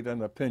circulate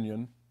an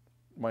opinion,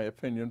 my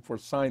opinion, for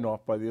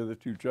sign-off by the other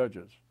 2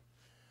 judges.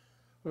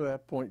 At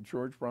that point,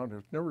 George Brown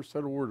has never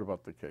said a word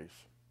about the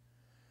case.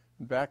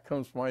 And back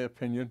comes my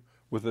opinion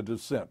with a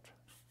dissent.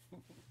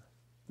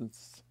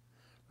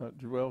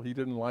 Well, he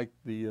didn't like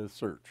the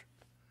search.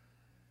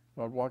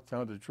 I'd walk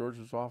down to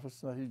George's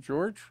office and I'd say,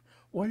 George,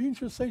 why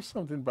didn't you say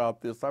something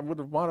about this? I would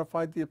have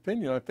modified the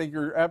opinion. I think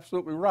you're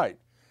absolutely right.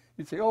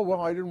 He'd say, oh,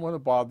 well, I didn't want to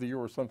bother you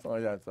or something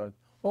like that. So,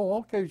 Oh,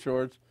 okay,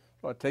 George.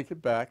 So I take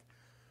it back,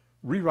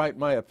 rewrite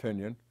my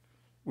opinion,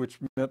 which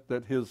meant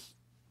that his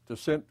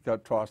dissent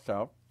got tossed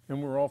out,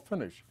 and we're all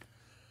finished.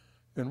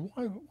 And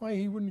why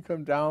he wouldn't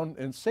come down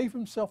and save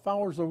himself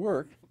hours of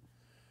work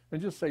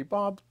and just say,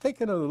 Bob,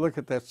 take another look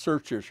at that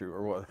search issue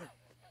or what.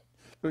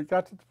 But it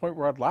got to the point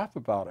where I'd laugh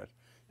about it.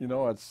 You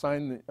know, I'd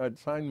sign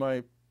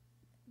my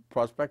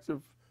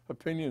prospective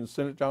opinion and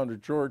send it down to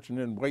George and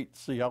then wait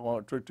to see how long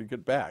it took to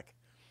get back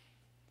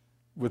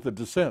with the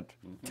dissent.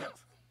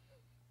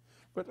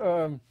 But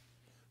you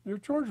know,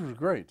 George was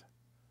great.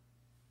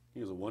 He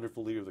was a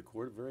wonderful leader of the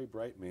court, a very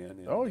bright man.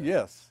 And, Oh,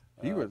 yes.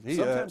 He was.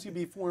 Sometimes he'd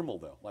be formal,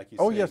 though, like you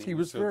said. Oh, yes, he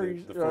was so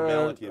very, the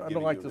formality of I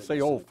giving don't like you a to written say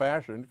dissent.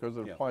 old-fashioned because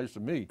it Yeah. applies to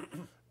me,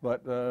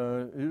 but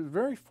he was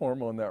very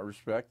formal in that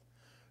respect.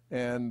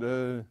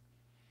 And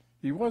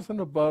he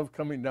wasn't above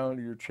coming down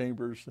to your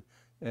chambers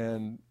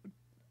and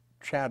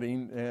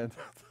chatting and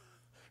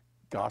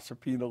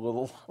gossiping a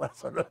little, that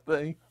sort of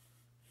thing.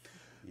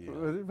 Yeah.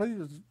 But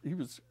he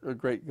was a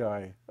great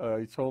guy.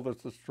 He told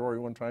us a story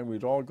one time.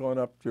 We'd all gone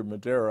up to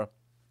Madeira,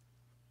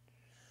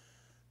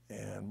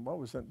 and what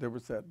was that? There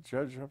was that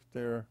judge up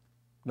there.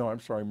 No,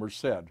 I'm sorry,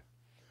 Merced.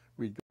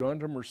 We'd gone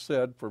to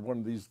Merced for one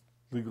of these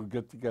legal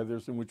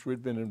get-togethers in which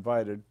we'd been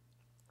invited.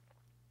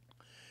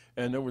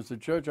 And there was a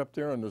judge up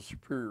there on the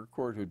Superior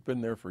Court who'd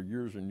been there for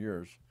years and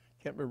years.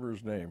 Can't remember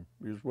his name.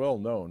 He was well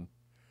known.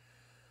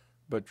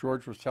 But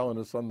George was telling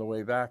us on the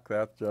way back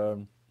that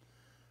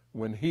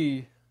when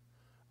he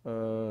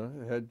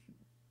had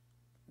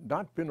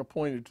not been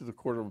appointed to the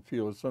Court of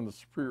Appeal, it's on the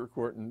Superior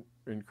Court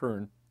in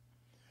Kern,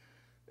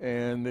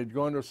 and they'd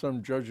gone to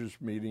some judges'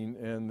 meeting,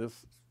 and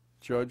this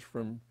judge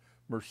from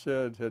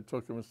Merced had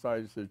took him aside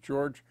and said,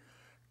 George,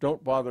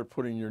 don't bother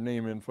putting your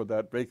name in for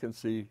that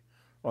vacancy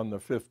on the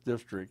 5th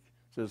District.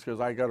 Says, because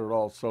I got it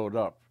all sewed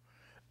up.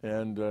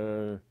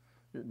 And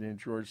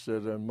George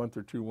said a month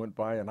or two went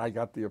by, and I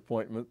got the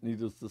appointment,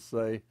 needless to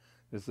say.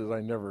 He says, I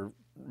never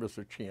miss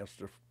a chance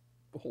to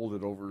hold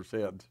it over his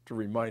head to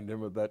remind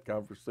him of that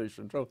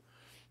conversation. So,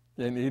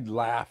 and he'd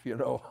laugh, you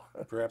know.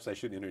 Perhaps I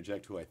shouldn't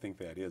interject who I think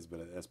that is,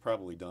 but that's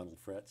probably Donald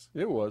Fretz.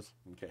 It was.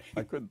 Okay.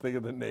 I couldn't think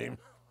of the name.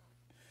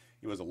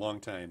 He was a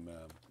longtime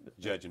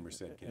judge in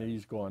Merced County.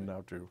 He's gone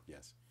now, too.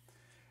 Yes.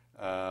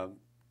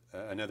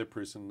 Another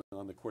person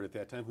on the court at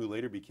that time who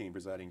later became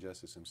presiding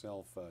justice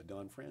himself,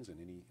 Don Franzen.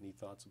 Any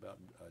thoughts about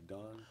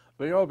Don?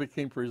 They all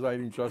became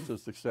presiding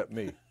justice except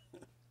me.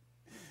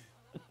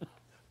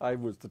 I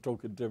was the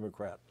token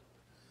Democrat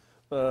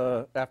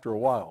after a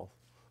while.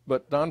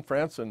 But Don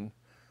Franzen,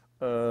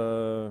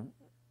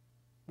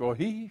 well,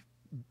 he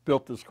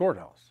built this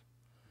courthouse.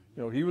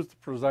 You know, he was the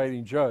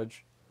presiding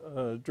judge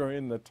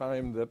during the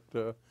time that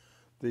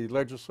the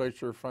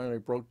legislature finally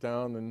broke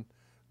down and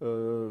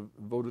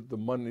voted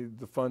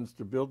the funds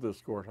to build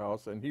this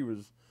courthouse, and he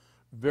was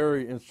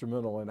very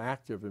instrumental and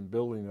active in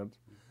building it.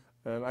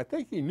 And I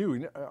think he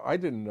knew, I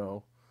didn't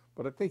know,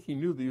 but I think he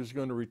knew that he was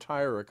going to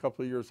retire a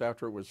couple of years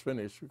after it was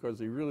finished because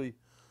he really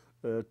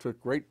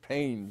took great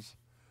pains,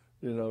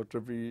 you know,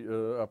 to be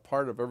a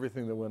part of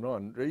everything that went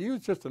on. He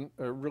was just a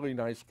really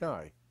nice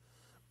guy.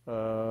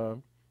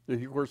 Of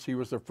course, he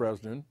was a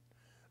Fresnan,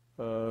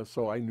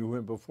 so I knew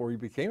him before he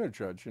became a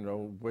judge, you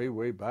know, way,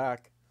 way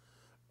back.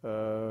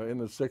 In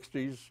the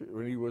 60s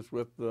when he was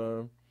with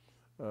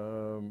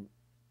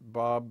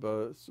Bob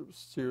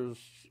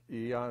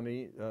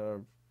Sears-Iani.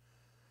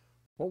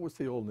 What was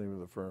the old name of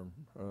the firm?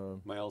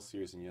 Miles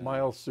Sears and Yanni.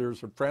 Miles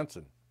Sears and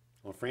Franzen.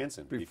 Oh,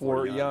 Franzen.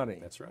 Before Yanni.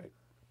 That's right.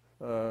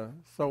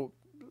 So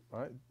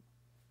I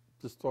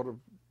just thought of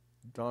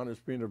Don as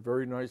being a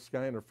very nice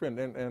guy and a friend,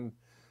 and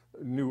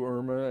knew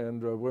Irma,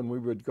 and when we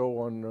would go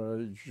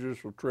on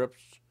judicial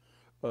trips,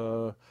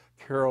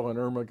 Carol and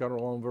Irma got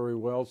along very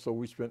well, so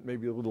we spent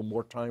maybe a little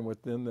more time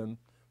with them than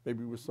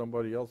maybe with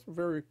somebody else. A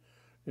very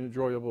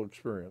enjoyable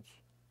experience.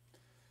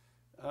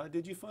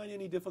 Did you find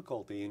any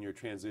difficulty in your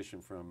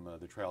transition from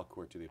the trial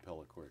court to the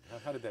appellate court?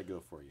 How did that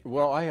go for you?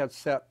 Well, I had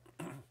sat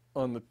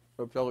on the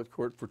appellate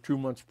court for 2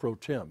 months pro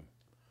tem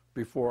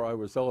before I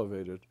was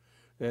elevated.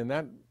 And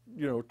that,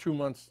 you know, 2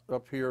 months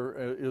up here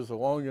is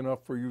long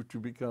enough for you to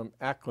become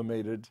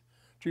acclimated,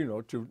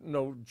 to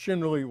know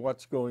generally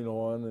what's going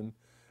on and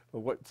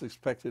what's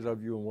expected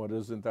of you and what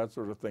isn't, that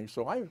sort of thing.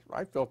 So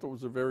I felt it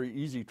was a very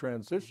easy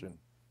transition.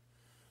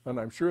 And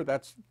I'm sure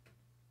that's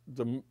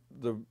the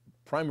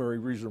primary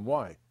reason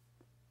why.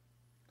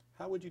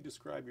 How would you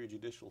describe your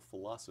judicial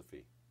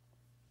philosophy?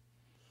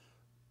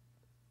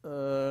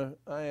 I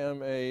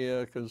am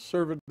a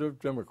conservative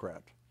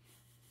Democrat.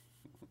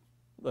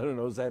 I don't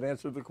know, does that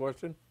answer the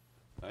question?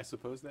 I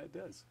suppose that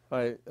does.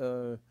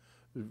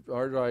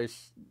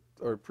 Ardice,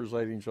 or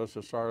Presiding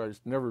Justice Ardice,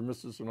 never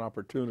misses an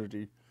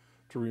opportunity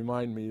to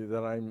remind me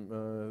that I'm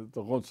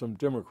the lonesome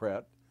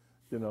Democrat,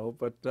 you know.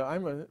 But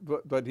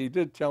but he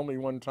did tell me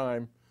one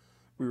time,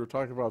 we were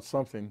talking about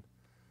something,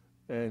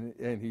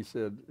 and he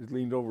said, he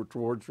leaned over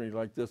towards me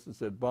like this and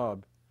said,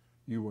 Bob,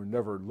 you were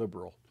never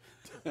liberal.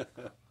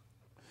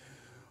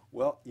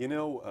 Well, you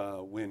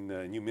know, when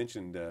you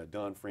mentioned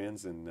Don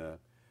Franzen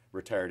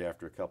retired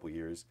after a couple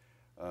years,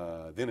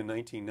 Then in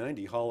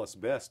 1990, Hollis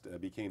Best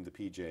became the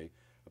PJ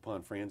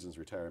upon Franzen's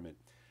retirement.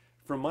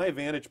 From my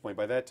vantage point,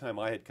 by that time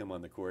I had come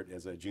on the court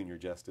as a junior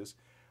justice,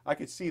 I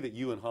could see that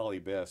you and Holly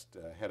Best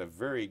had a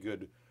very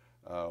good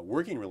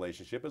working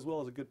relationship as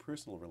well as a good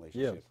personal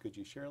relationship. Yes. Could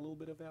you share a little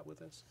bit of that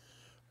with us?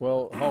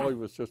 Well, Holly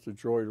was just a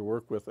joy to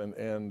work with,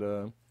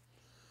 and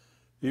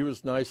he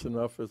was nice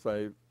enough, as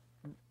I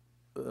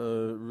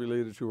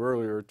related to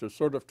earlier, to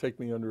sort of take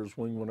me under his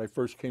wing when I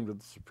first came to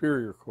the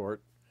Superior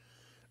Court.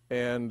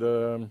 And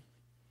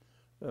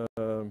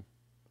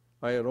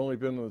I had only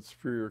been in the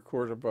Superior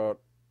Court about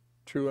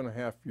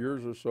 2.5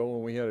 years or so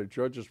when we had a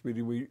judges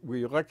meeting.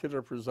 We elected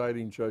a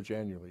presiding judge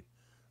annually.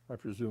 I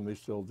presume they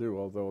still do,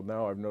 although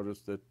now I've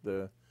noticed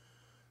that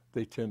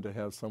they tend to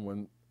have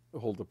someone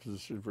hold the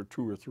position for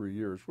 2 or 3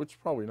 years, which is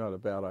probably not a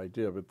bad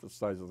idea, but the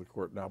size of the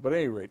court now. But at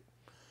any rate,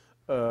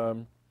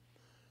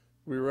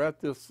 we were at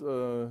this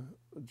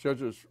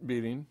judges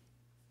meeting,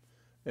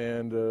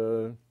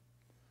 and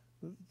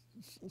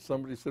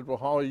somebody said, well,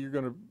 Holly, you're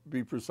going to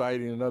be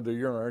presiding another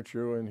year, aren't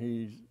you? And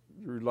he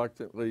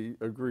reluctantly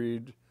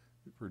agreed.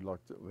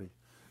 Reluctantly.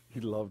 He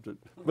loved it.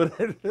 But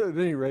at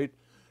any rate,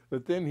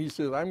 but then he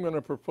said, I'm going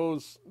to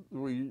propose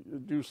we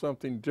do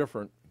something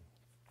different.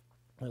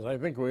 And I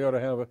think we ought to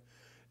have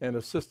an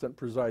assistant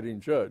presiding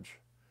judge.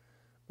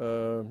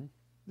 You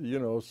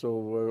know,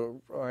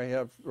 so I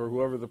have, or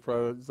whoever the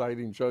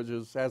presiding judge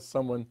is, has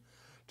someone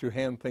to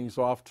hand things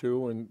off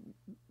to and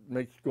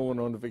make going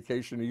on the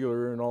vacation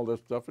either and all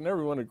this stuff. And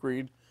everyone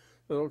agreed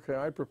that, okay,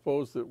 I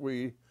propose that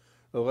we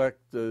elect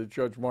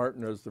Judge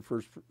Martin as the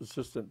first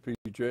assistant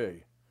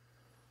PJ.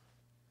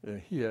 And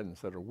he hadn't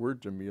said a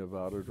word to me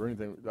about it or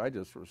anything. I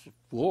just was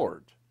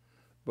floored.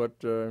 But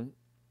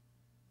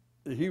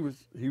he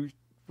was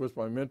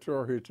my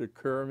mentor. He took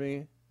care of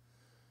me,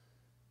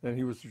 and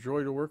he was a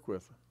joy to work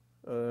with.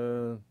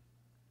 I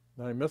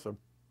miss him.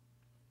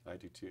 I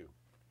do too.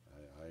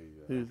 I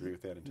agree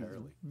with that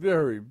entirely.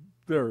 Very,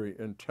 very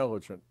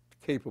intelligent,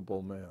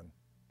 capable man.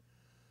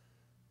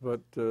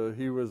 But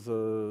he was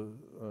a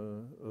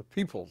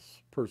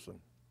people's person.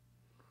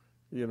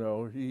 You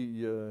know,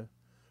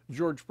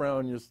 George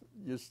Brown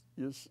just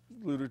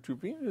alluded to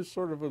being just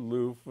sort of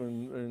aloof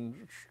and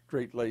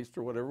straight-laced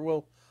or whatever.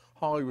 Well,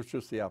 Holly was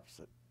just the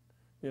opposite.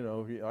 You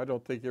know, I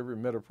don't think he ever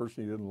met a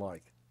person he didn't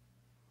like.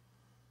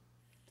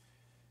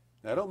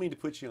 Now, I don't mean to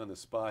put you on the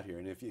spot here,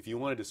 and if you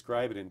want to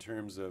describe it in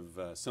terms of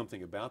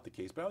something about the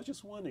case, but I was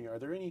just wondering, are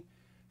there any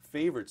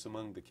favorites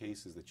among the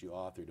cases that you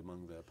authored,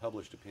 among the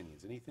published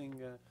opinions? Anything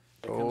that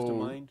comes to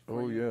mind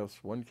for you? Yes,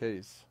 one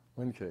case.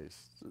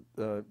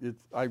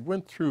 I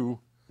went through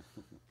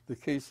the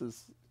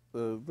cases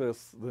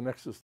list, the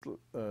Nexus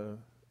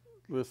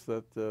list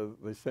that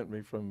they sent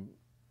me from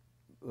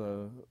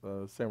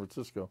San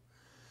Francisco.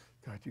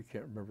 God, you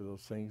can't remember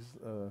those things.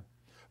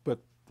 But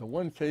the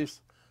one case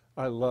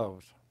I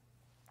loved,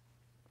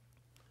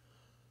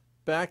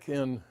 back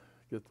in,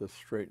 get this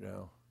straight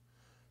now,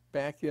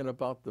 back in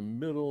about the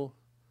middle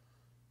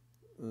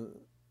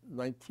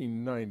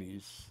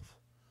 1990s,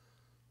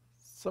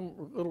 a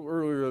little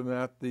earlier than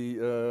that,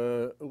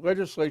 the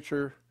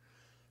legislature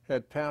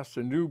had passed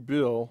a new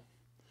bill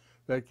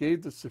that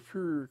gave the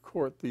Superior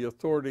Court the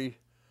authority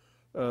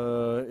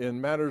in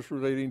matters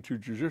relating to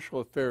judicial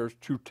affairs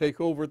to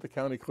take over the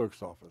county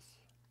clerk's office,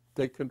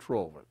 take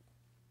control of it.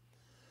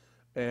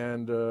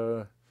 And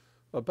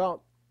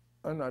about,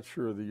 I'm not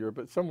sure of the year,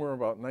 but somewhere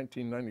about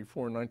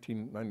 1994,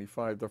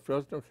 1995, the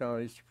Fresno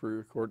County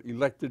Superior Court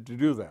elected to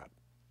do that.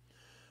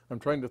 I'm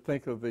trying to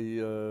think of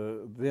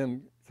the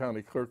then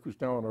county clerk who's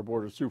now on our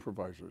Board of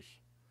Supervisors.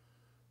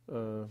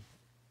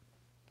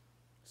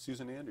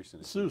 Susan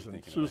Anderson.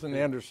 Susan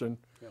Anderson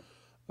Yep.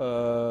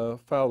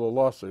 filed a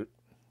lawsuit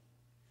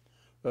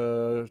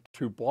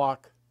to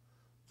block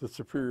the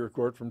Superior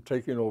Court from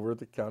taking over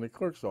the county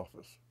clerk's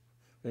office,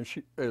 and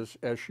as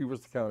she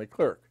was the county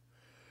clerk.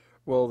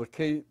 Well, the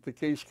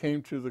case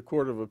came to the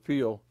Court of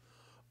Appeal.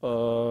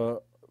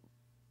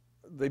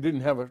 They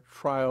didn't have a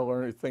trial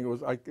or anything. It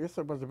was, I guess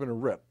it must have been a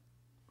writ.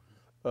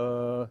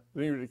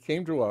 It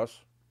came to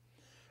us,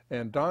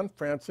 and Don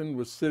Franson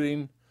was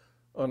sitting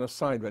on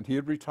assignment. He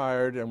had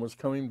retired and was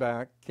came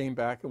back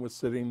and was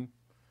sitting.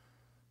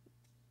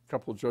 A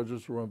couple of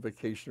judges were on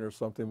vacation or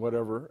something,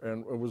 whatever,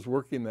 and was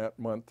working that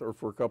month or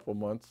for a couple of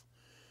months.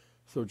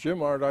 So Jim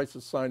Ardice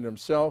assigned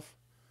himself,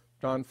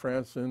 Don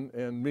Franson,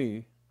 and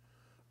me,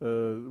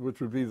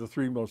 which would be the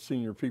 3 most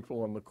senior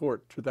people on the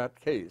court, to that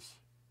case,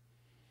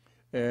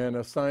 and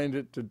assigned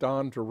it to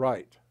Don to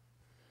write.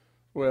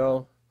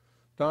 Well,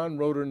 Don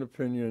wrote an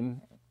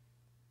opinion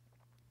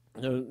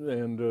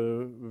and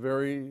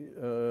very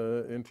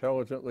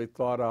intelligently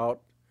thought out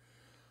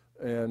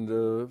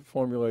and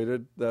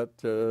formulated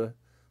that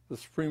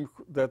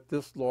that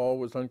this law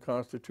was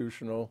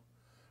unconstitutional,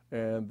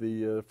 and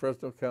the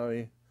Fresno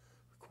County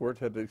Court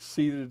had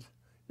exceeded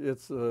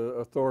its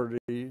authority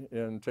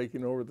in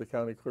taking over the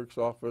county clerk's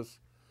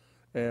office,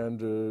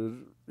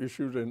 and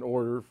issued an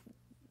order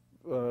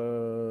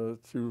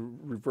to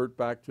revert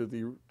back to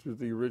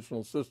the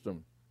original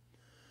system.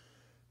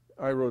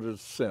 I wrote a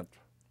dissent,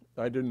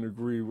 I didn't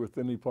agree with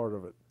any part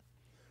of it.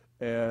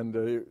 And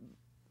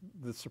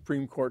the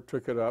Supreme Court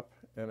took it up,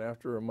 and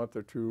after a month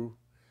or two,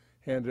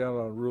 handed out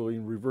a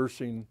ruling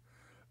reversing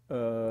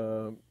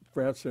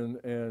Branson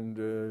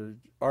and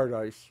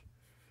Ardice,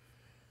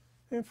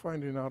 and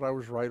finding out I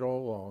was right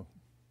all along.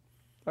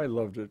 I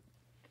loved it.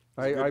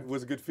 It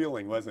was a good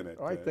feeling, wasn't it?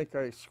 I think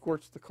I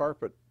scorched the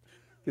carpet,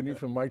 getting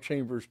from my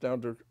chambers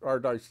down to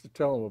Ardice to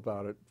tell him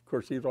about it. Of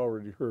course, he'd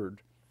already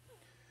heard.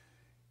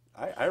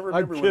 I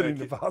remember I'm when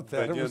kidding about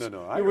that. But,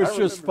 it was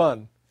just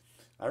fun.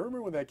 I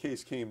remember when that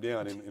case came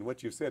down, and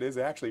what you've said is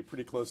actually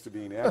pretty close to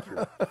being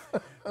accurate.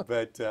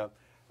 But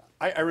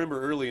I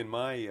remember early in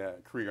my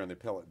career on the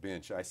appellate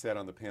bench, I sat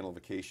on the panel of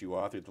a case you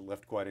authored that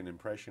left quite an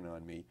impression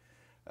on me.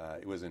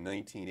 It was in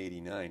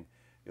 1989.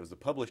 It was the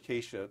published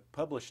case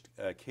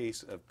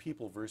of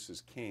People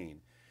versus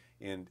Kane.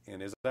 And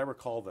as I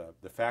recall,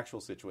 the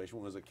factual situation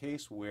was a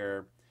case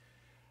where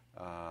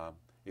a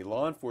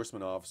law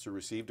enforcement officer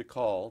received a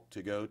call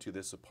to go to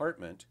this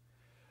apartment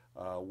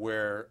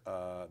where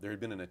there had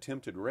been an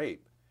attempted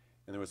rape.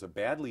 And there was a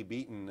badly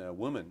beaten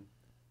woman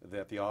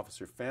that the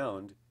officer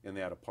found in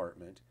that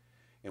apartment.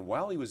 And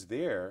while he was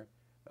there,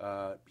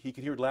 he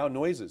could hear loud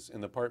noises in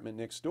the apartment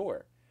next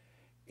door.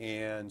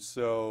 And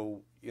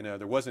so,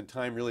 there wasn't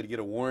time really to get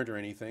a warrant or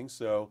anything,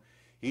 so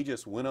he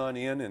just went on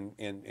in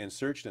and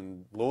searched,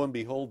 and lo and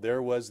behold,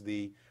 there was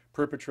the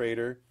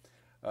perpetrator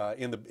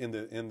in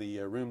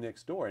the room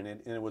next door. And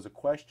it was a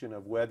question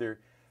of whether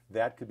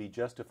that could be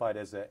justified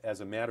as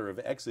a matter of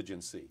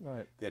exigency,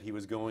 right, that he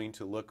was going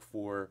to look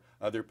for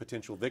other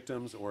potential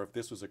victims, or if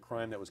this was a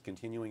crime that was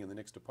continuing in the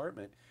next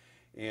apartment.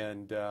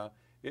 And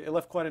it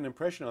left quite an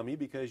impression on me,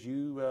 because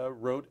you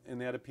wrote in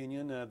that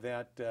opinion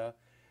that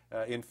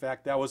in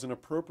fact, that was an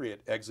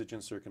appropriate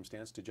exigent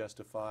circumstance to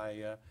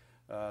justify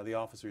the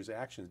officer's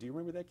actions. Do you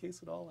remember that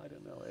case at all? I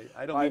don't know.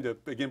 I don't mean to,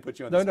 again, put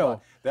you on the spot.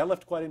 No. That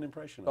left quite an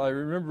impression on me. I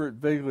remember it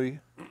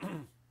vaguely.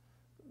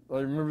 I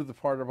remember the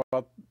part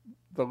about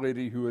the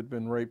lady who had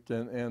been raped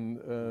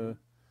and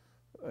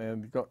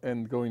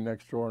going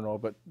next door and all,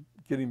 but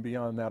getting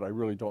beyond that, I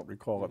really don't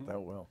recall it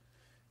that well.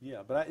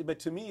 Yeah, but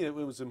to me, it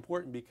was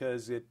important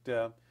because it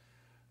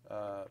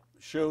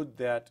showed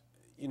that,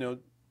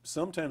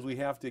 sometimes we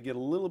have to get a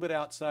little bit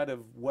outside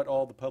of what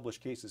all the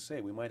published cases say.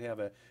 We might have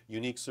a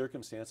unique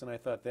circumstance, and I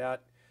thought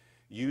that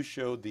you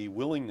showed the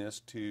willingness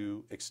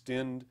to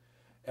extend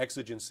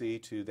exigency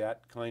to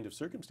that kind of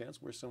circumstance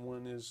where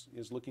someone is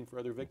looking for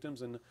other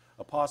victims and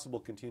a possible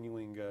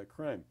continuing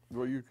crime.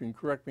 Well, you can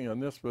correct me on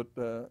this,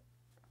 but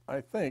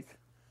I think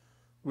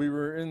we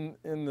were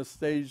in the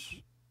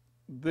stage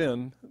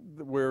then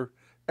where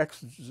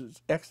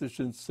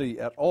exigency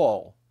at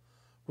all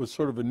was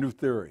sort of a new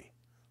theory,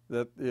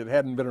 that it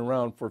hadn't been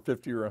around for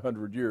 50 or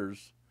 100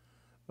 years,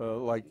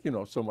 like,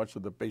 so much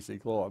of the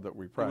basic law that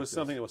we practice. It was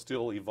something that was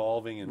still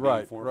evolving and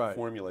being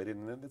formulated,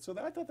 and so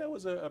I thought that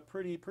was a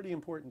pretty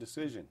important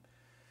decision.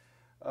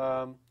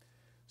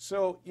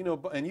 So,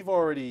 and you've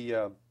already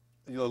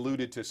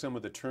alluded to some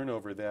of the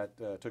turnover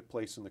that took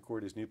place in the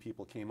court as new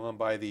people came on.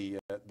 By the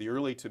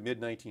early to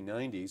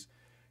mid-1990s,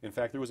 in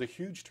fact, there was a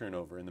huge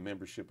turnover in the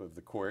membership of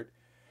the court,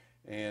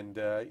 and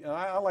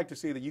I like to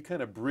say that you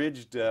kind of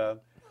bridged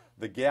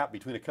the gap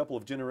between a couple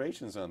of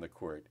generations on the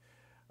court.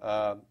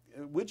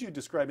 Would you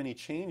describe any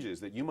changes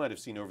that you might have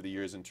seen over the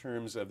years in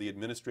terms of the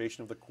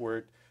administration of the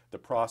court, the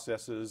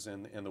processes,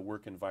 and the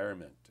work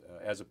environment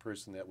as a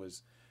person that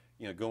was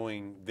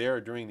going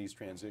there during these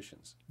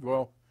transitions?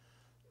 Well,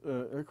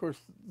 of course,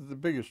 the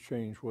biggest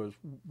change was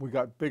we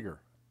got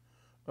bigger.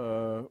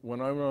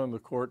 When I went on the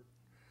court,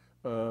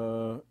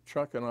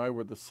 Chuck and I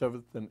were the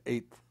 7th and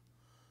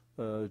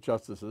 8th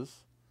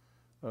justices.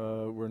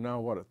 We're now,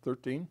 what, at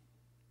 13?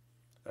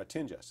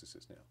 10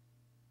 justices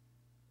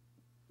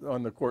now.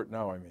 On the court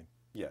now, I mean.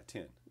 Yeah,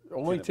 10.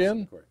 Only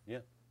 10? Yeah.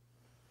 I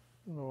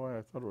don't know why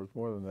I thought it was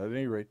more than that. At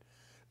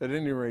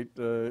any rate,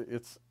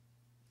 it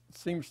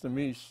seems to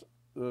me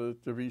to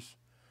be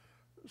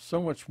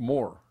so much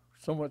more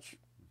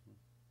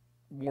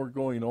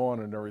going on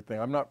and everything.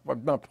 I'm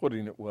not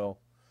putting it well,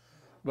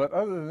 but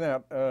other than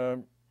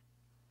that,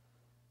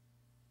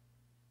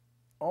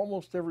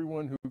 almost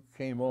everyone who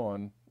came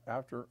on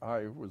after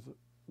I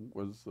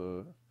was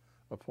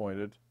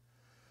appointed.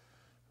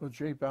 Well,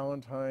 Jay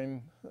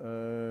Ballantyne,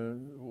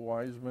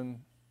 Wiseman,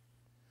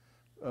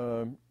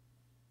 were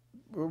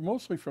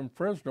mostly from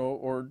Fresno,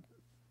 or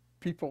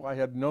people I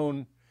had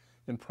known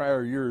in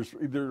prior years,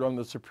 either on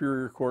the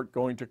Superior Court,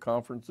 going to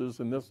conferences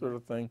and this sort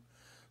of thing.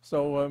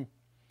 So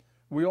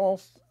we all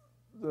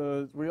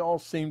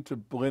seemed to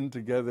blend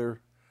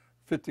together,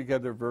 fit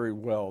together very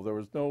well. There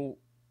was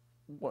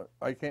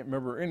I can't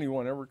remember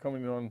anyone ever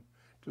coming on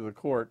to the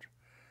court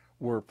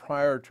where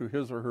prior to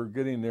his or her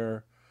getting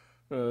there,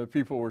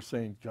 people were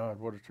saying, "God,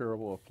 what a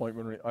terrible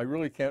appointment." I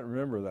really can't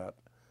remember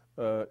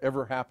that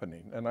ever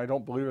happening, and I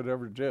don't believe it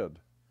ever did.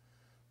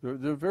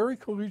 They're a very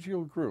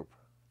collegial group.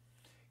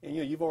 And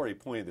you've already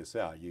pointed this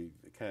out. You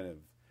kind of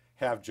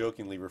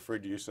half-jokingly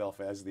referred to yourself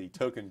as the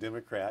token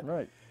Democrat.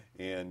 Right.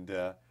 And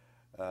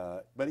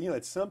But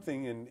it's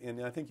something,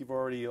 and I think you've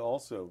already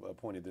also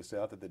pointed this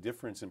out, that the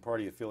difference in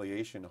party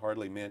affiliation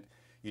hardly meant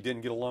you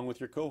didn't get along with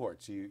your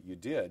cohorts. You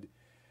did,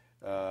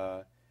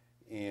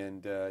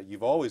 and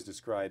you've always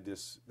described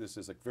this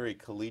as a very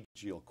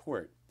collegial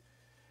court.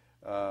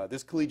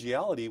 This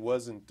collegiality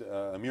wasn't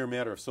a mere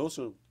matter of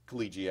social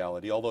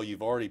collegiality, although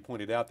you've already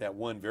pointed out that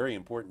one very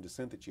important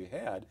dissent that you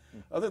had.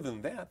 Other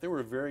than that, there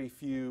were very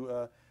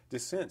few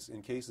dissents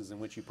in cases in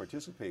which you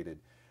participated.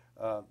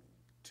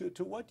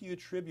 To what do you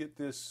attribute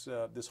this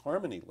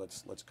harmony?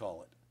 Let's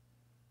call it.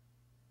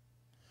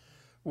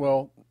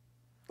 Well,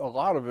 a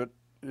lot of it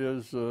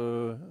is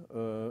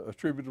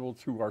attributable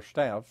to our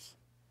staffs.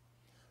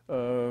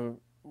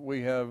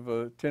 We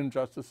have 10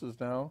 justices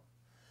now,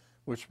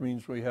 which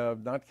means we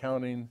have, not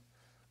counting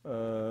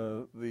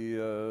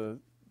the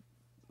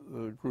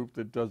group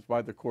that does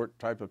by the court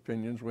type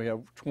opinions, we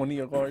have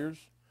 20 lawyers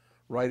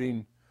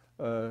writing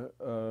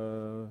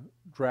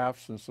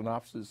drafts and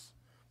synopses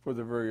for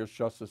the various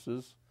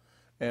justices.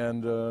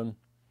 And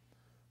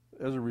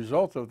as a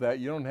result of that,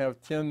 you don't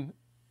have 10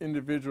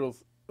 individual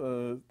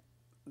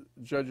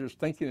judges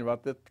thinking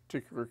about that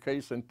particular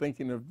case and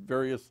thinking of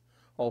various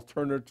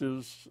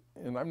alternatives.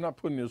 And I'm not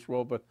putting this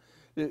well, but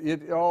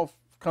it all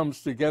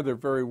comes together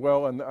very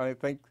well, and I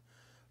think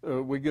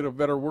we get a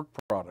better work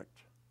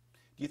product.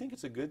 Do you think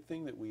it's a good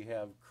thing that we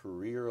have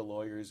career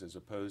lawyers as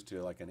opposed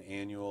to like an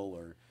annual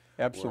or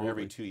Absolutely. Or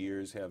every 2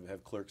 years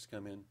have clerks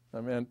come in?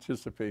 I'm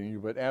anticipating you,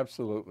 but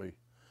absolutely.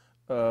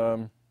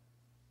 And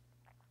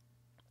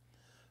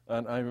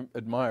I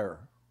admire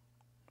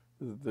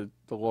the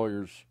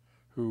lawyers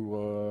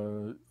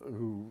who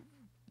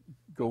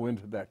go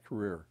into that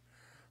career,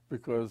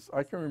 because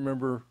I can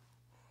remember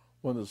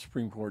one of the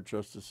Supreme Court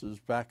justices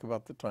back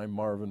about the time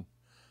Marvin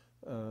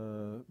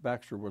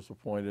Baxter was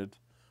appointed.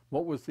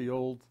 What was the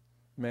old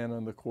man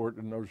on the court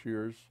in those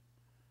years?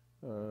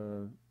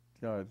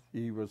 God,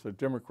 he was a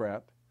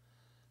Democrat,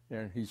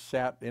 and he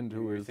sat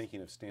into You're his...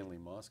 thinking of Stanley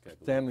Mosk, I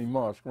believe. Stanley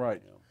Mosk,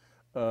 right.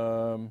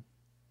 Yeah.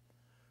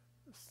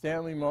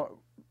 Stanley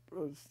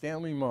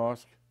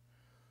Mosk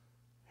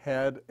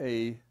had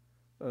a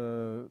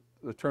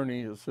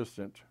attorney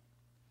assistant,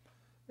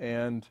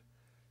 and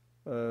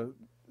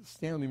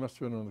Stanley must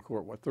have been on the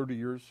court, what, 30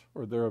 years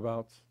or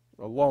thereabouts?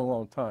 A long,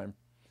 long time.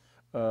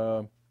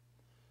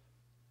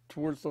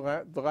 Towards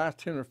the last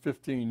 10 or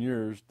 15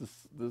 years,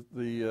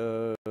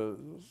 the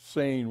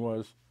saying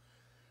was,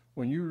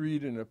 when you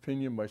read an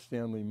opinion by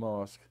Stanley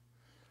Mosk,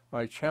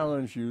 I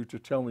challenge you to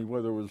tell me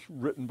whether it was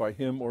written by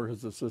him or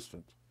his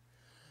assistant.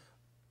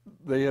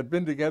 They had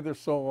been together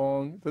so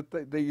long that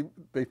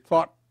they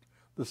thought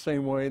the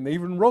same way, and they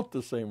even wrote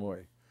the same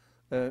way.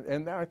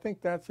 And I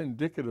think that's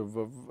indicative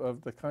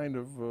of the kind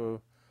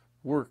of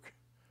work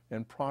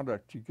and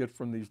product you get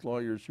from these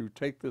lawyers who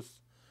take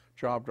this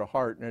job to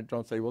heart and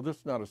don't say, well, this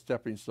is not a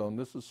stepping stone.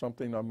 This is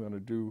something I'm going to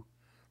do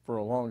for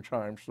a long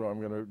time, so I'm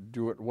going to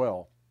do it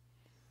well.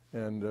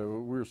 And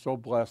we're so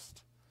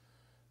blessed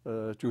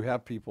to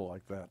have people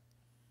like that.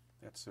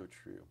 That's so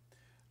true.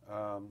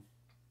 On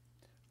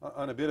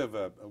a bit of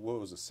what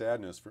was a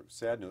sad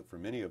note for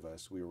many of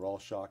us, we were all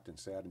shocked and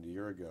saddened a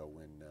year ago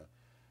when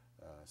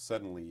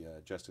suddenly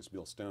Justice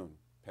Bill Stone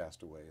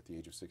passed away at the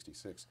age of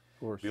 66. Of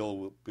course.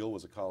 Bill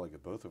was a colleague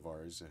of both of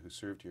ours who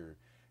served here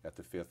at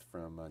the Fifth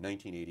from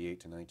 1988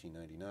 to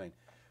 1999.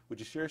 Would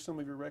you share some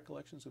of your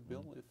recollections of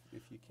Bill,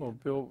 if you can?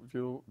 Well,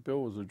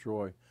 Bill was a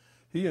joy.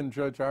 He and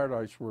Judge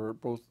Ardice were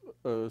both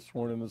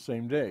sworn in the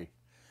same day.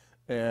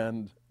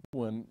 And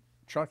when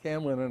Chuck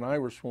Hamlin and I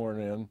were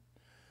sworn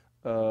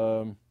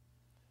in,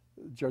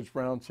 Judge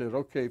Brown said,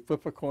 okay,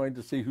 flip a coin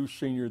to see who's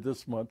senior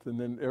this month, and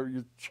then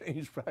you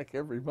change back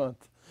every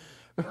month.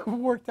 It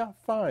worked out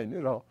fine,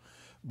 you know.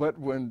 But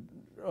when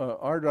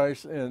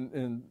Ardice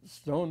and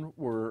Stone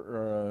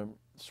were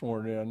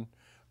sworn in,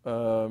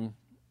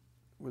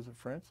 was it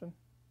Franson?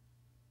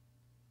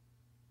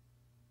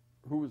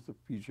 Who was the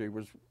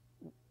PJ?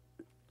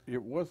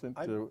 It wasn't...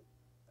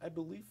 I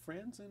believe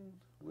Franzen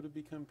would have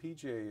become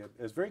PJ. It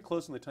was very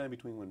close in the time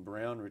between when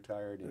Brown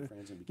retired and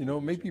Franzen became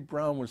PJ. Maybe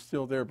Brown was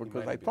still there,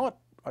 because I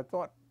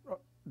thought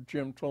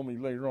Jim told me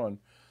later on,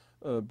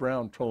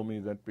 Brown told me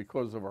that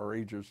because of our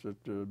ages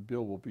that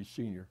Bill will be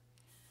senior.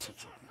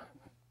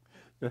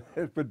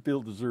 But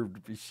Bill deserved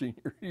to be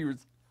senior. He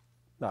was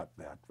not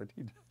that, but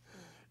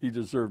he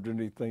deserved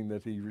anything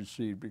that he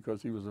received,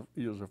 because he was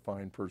a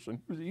fine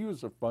person. He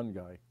was a fun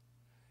guy.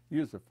 He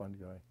was a fun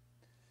guy.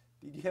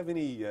 Did you have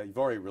any, you've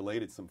already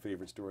related some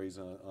favorite stories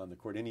on the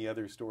court. Any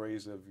other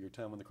stories of your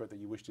time on the court that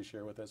you wish to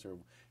share with us, or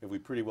have we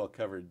pretty well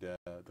covered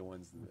the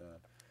ones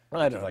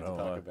that you'd like to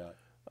talk about?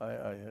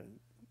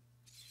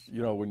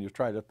 When you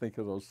try to think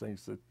of those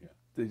things,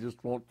 they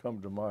just won't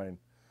come to mind.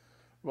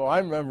 Well, I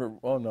remember,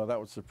 oh no, that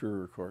was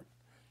Superior Court.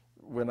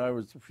 When I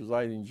was the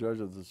presiding judge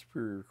of the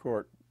Superior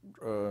Court,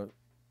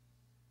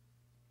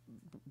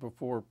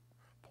 before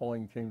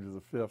Pauline came to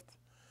the Fifth,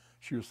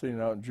 she was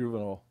sitting out in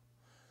juvenile,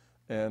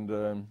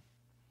 and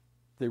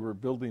they were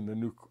building the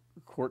new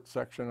court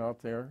section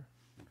out there.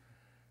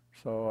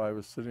 So I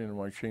was sitting in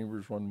my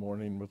chambers one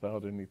morning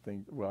without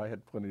anything. Well, I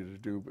had plenty to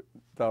do, but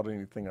without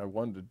anything I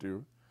wanted to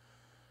do.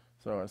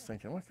 So I was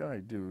thinking, what can I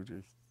do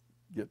to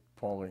get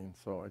Pauline?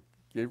 So I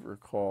gave her a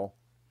call,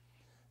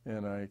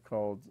 and I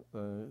called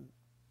the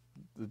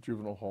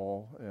juvenile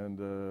hall, and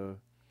the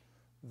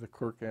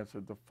clerk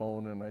answered the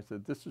phone, and I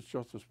said, "This is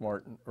Justice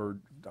Martin," or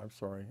I'm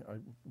sorry,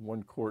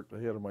 one court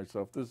ahead of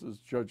myself. "This is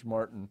Judge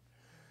Martin,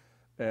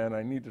 and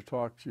I need to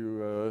talk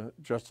to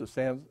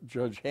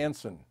Judge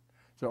Hanson."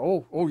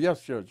 So, oh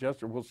yes, Judge, yes,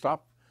 sir. We'll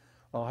stop.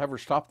 I'll have her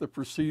stop the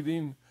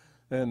proceeding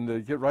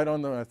and get right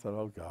on them. I thought,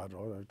 oh God,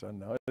 what have I done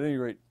now? At any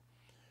rate,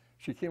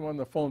 she came on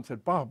the phone and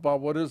said, Bob,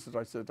 what is it?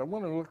 I said, I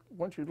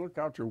want you to look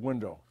out your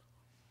window.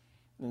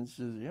 And she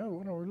says, yeah,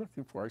 what are we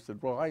looking for? I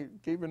said, well, I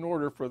gave an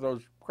order for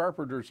those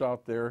carpenters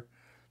out there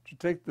to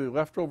take the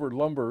leftover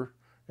lumber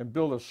and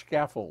build a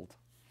scaffold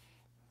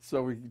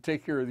so we can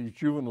take care of these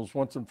juveniles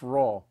once and for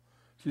all.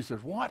 She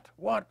said, what?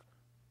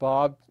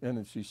 Bob, and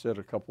then she said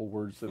a couple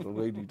words that a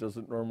lady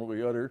doesn't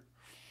normally utter.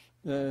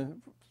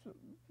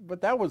 But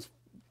that was a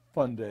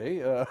fun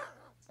day.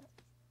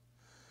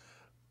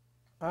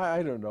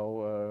 I don't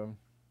know.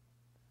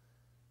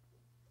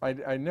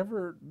 I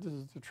never, this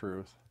is the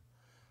truth,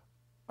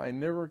 I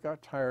never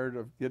got tired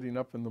of getting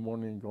up in the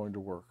morning and going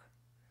to work.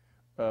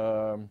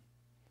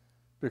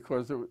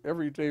 Because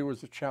every day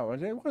was a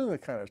challenge. It wasn't the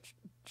kind of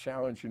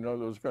challenge, that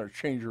was going to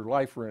change your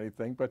life or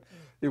anything, but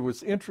it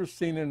was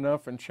interesting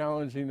enough and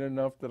challenging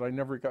enough that I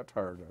never got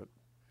tired of it.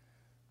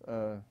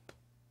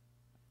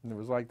 And it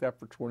was like that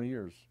for 20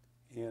 years.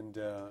 And I'm going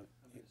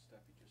to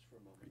stop you just for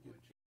a moment.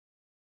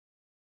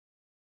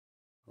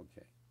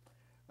 okay.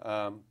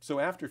 So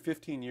after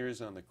 15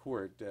 years on the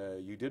court,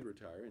 you did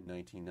retire in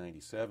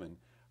 1997.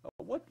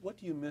 What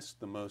do you miss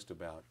the most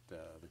about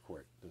the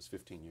court, those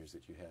 15 years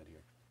that you had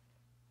here?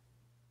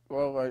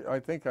 Well, I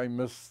think I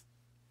miss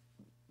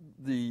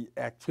the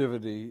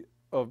activity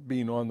of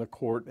being on the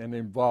court and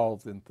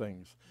involved in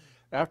things.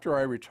 After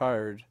I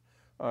retired,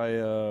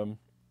 I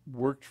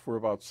worked for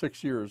about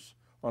 6 years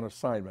on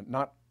assignment,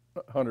 not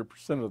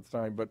 100% of the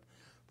time, but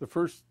the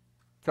first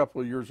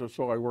couple of years or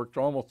so I worked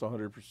almost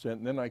 100%,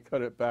 and then I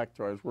cut it back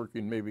to I was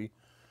working maybe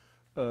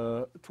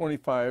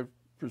 25%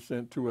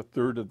 to a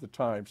third of the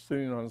time,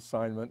 sitting on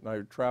assignment, and I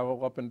would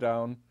travel up and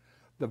down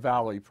the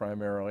valley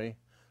primarily.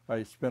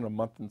 I spent a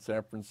month in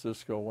San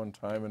Francisco one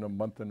time and a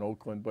month in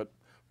Oakland, but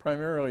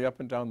primarily up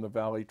and down the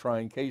valley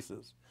trying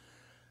cases.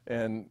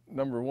 And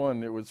number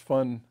one, it was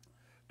fun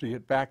to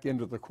get back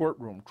into the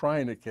courtroom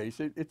trying a case.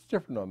 It's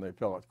different on the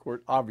appellate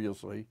court,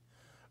 obviously,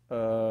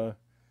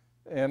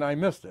 and I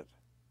missed it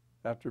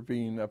after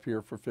being up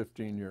here for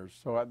 15 years.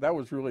 So that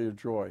was really a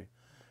joy.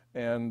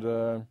 And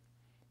then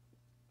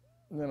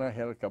I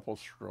had a couple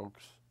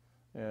strokes,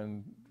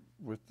 and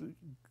with the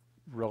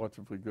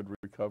relatively good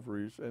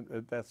recoveries, and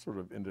that sort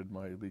of ended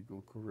my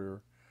legal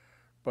career.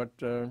 But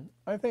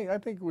I think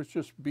it was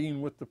just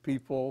being with the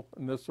people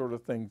and this sort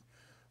of thing.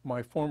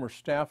 My former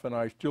staff and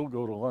I still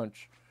go to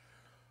lunch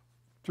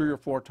 3 or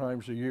 4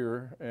 times a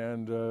year,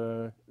 and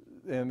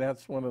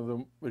that's one of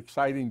the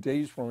exciting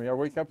days for me. I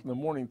wake up in the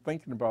morning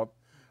thinking about,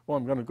 well,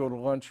 I'm going to go to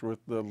lunch with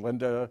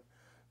Linda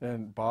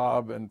and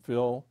Bob and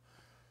Phil.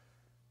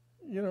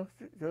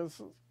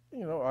 Because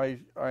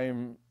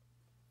I'm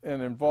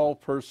an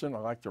involved person. I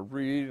like to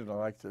read and I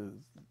like to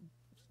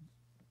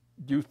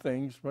do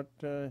things, but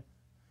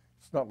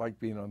it's not like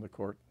being on the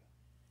court.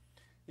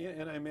 Yeah,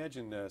 and I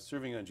imagine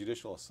serving on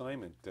judicial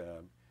assignment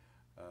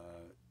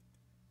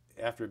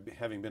after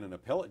having been an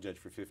appellate judge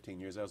for 15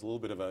 years, that was a little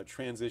bit of a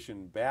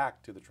transition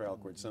back to the trial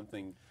court,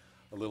 something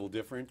a little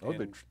different. Oh,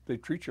 they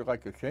treat you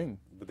like a king.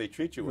 But they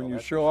treat you well. When you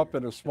show up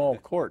in a small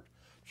court,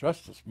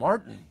 Justice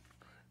Martin,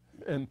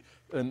 and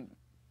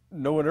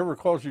no one ever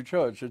calls you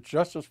judge. It's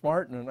Justice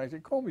Martin, and I say,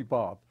 call me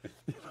Bob.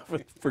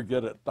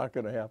 Forget it, not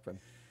going to happen.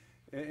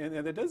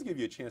 And that does give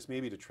you a chance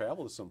maybe to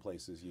travel to some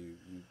places you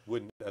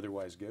wouldn't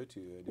otherwise go to.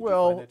 Did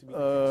well, you find that to be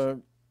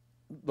the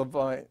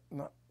case?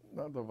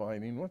 Not the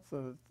Vining. What's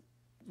the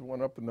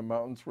one up in the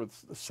mountains with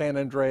San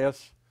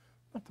Andreas?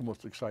 Not the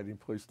most exciting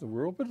place in the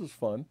world, but it was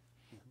fun.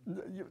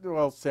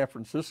 Well, San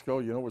Francisco,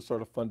 it was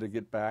sort of fun to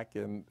get back,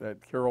 and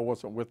Carol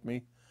wasn't with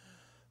me.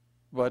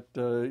 But,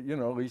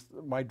 at least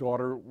my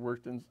daughter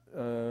worked in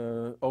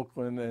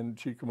Oakland, and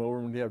she'd come over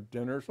and we'd have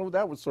dinner. So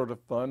that was sort of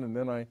fun. And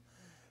then I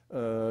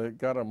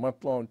got a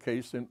month-long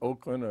case in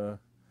Oakland, a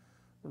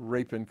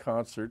rape in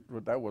concert.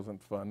 But that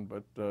wasn't fun,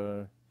 but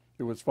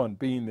it was fun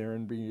being there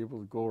and being able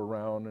to go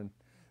around and,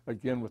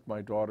 again, with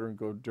my daughter and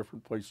go to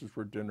different places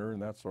for dinner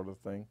and that sort of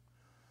thing.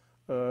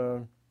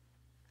 I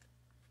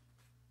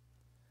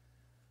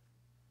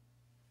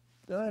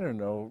don't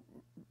know.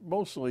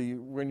 Mostly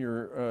when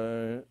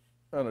you're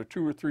on a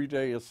 2 or 3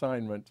 day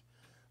assignment,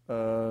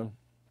 you're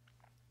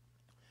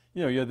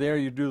there,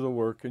 you do the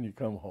work, and you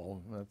come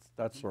home.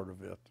 That's sort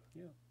of it.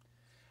 Yeah,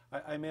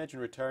 I imagine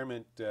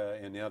retirement,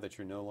 and now that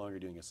you're no longer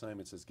doing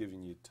assignments, is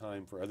giving you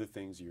time for other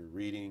things. You're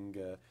reading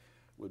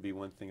would be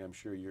one thing I'm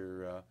sure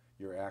you're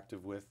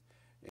active with,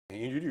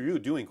 and you're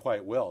doing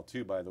quite well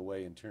too, by the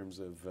way, in terms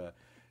of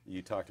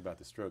you talked about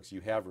the strokes.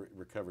 You have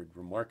recovered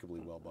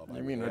remarkably well, Bob.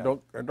 You mean have.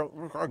 I don't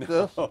look like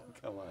this? Oh,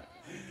 come on.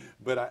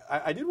 But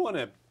I did want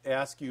to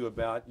ask you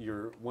about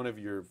one of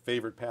your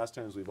favorite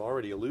pastimes we've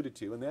already alluded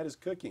to, and that is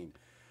cooking.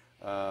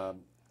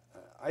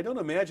 I don't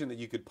imagine that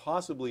you could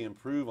possibly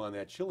improve on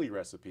that chili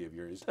recipe of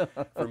yours.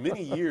 For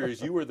many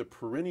years, you were the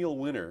perennial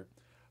winner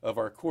of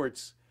our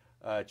court's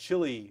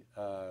chili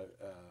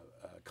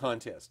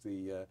contest,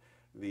 the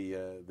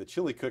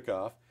chili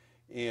cook-off.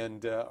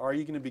 And are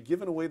you going to be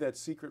giving away that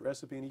secret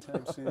recipe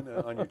anytime soon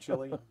on your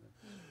chili?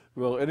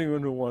 Well,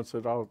 anyone who wants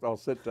it, I'll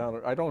sit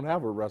down. I don't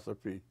have a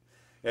recipe.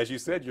 As you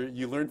said,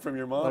 you learned from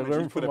your mom. I and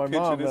learned you put from a my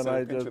pinch mom, of this and and I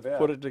a pinch just of that.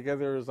 put it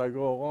together as I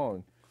go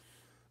along.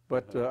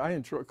 But I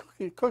enjoy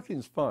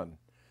cooking's fun,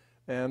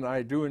 and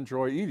I do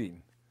enjoy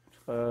eating.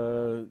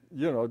 You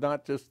know,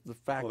 not just the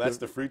fact. Well, that's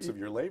the fruits of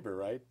your labor,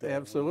 right?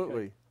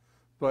 Absolutely,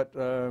 but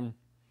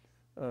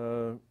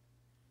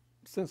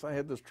since I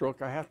had the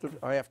stroke, I have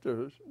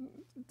to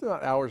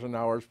not hours and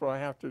hours, but I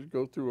have to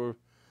go through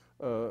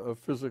a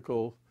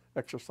physical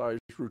exercise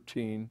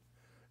routine,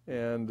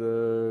 and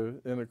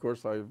of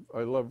course I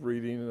love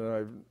reading,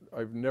 and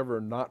I've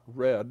never not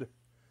read,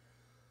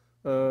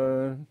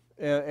 and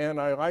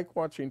I like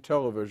watching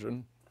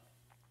television.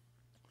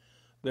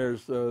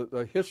 There's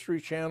the History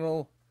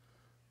Channel,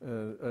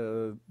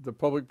 the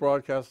public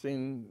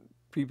broadcasting,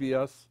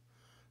 PBS,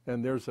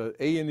 and there's a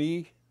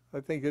A&E, I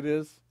think it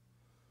is.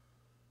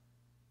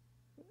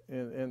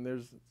 And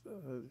there's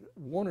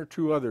one or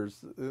two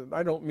others.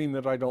 I don't mean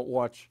that I don't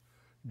watch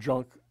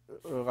junk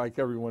like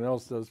everyone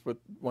else does, but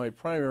my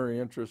primary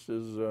interest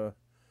is,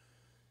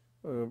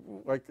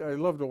 like, I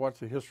love to watch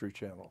the History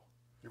Channel.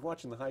 You're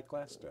watching the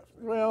high-class stuff.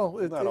 Well,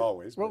 not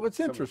always. Well, but it's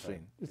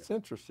interesting. It's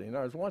interesting.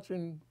 I was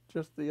watching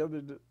just the other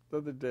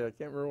day. I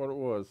can't remember what it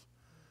was,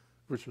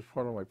 which is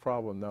part of my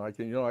problem now. I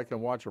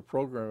can watch a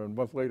program and a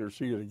month later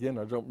see it again.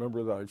 I don't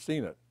remember that I've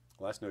seen it.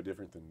 Well, that's no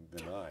different than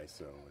I,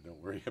 so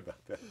don't worry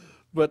about that.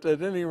 But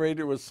at any rate,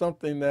 it was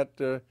something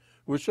that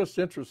was just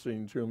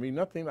interesting to me.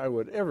 Nothing I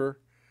would ever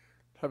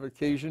have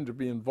occasion to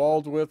be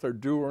involved with or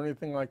do or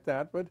anything like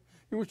that, but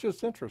it was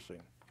just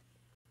interesting.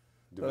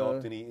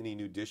 Developed any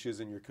new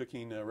dishes in your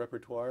cooking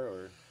repertoire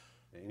or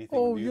anything?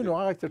 Oh, new you know,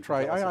 I like to you can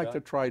try. tell us I like about?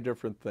 to try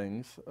different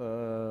things,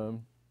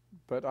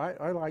 but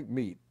I like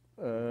meat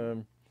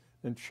and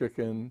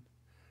chicken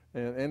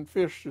and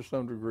fish to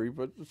some degree.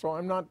 But so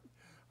I'm not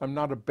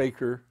a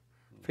baker,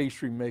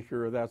 pastry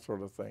maker, or that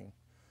sort of thing.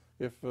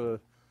 If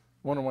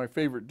one of my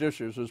favorite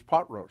dishes is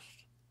pot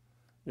roast,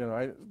 you know,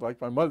 I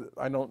like my mother.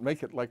 I don't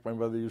make it like my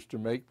mother used to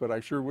make, but I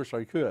sure wish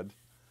I could.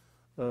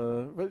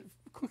 But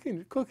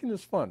cooking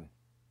is fun.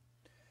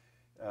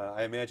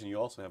 I imagine you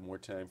also have more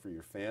time for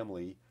your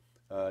family.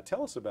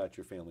 Tell us about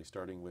your family,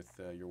 starting with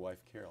your wife,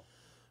 Carol.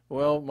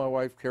 Well, my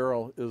wife,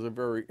 Carol, is a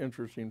very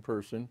interesting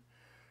person.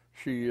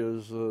 She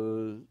is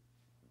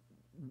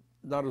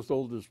not as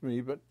old as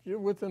me, but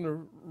within a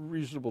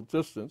reasonable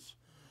distance,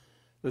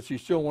 that she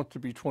still wants to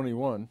be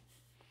 21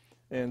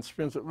 and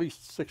spends at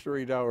least 6 or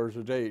 8 hours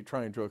a day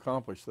trying to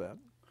accomplish that.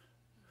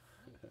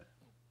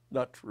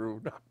 Not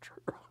true, not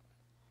true.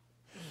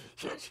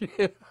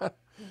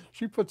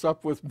 She puts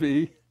up with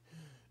me,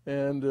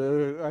 and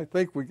I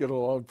think we get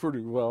along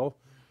pretty well.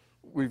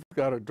 We've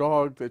got a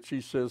dog that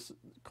she says,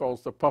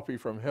 calls the puppy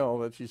from hell,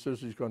 that she says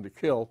she's going to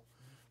kill,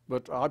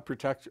 but I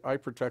protect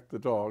the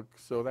dog,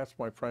 so that's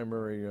my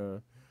primary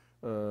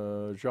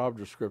job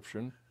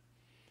description.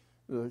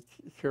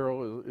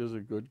 Carol is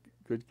a good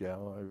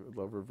gal. I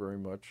love her very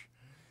much.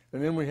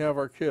 And then we have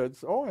our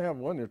kids. Oh, I have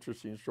one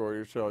interesting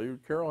story to tell you.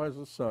 Carol has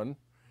a son,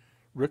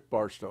 Rick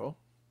Barstow,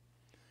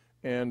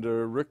 and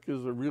Rick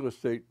is a real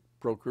estate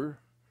broker,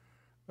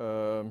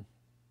 and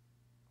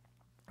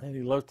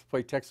he loves to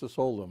play Texas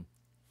Hold'em.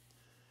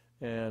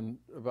 And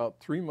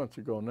about 3 months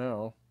ago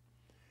now,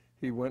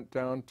 he went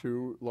down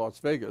to Las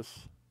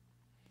Vegas,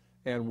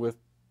 and with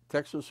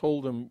Texas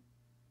Hold'em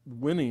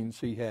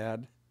winnings he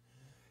had,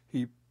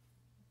 he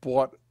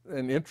bought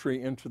an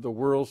entry into the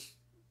world's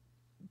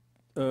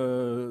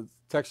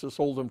Texas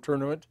Hold'em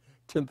tournament,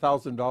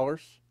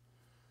 $10,000.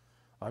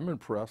 I'm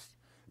impressed.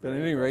 But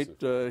at any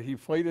rate, he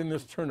played in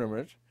this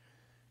tournament,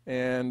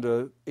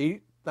 and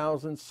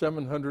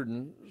 8,700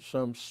 and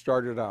some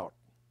started out.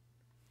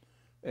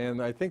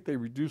 And I think they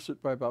reduced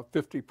it by about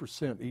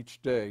 50%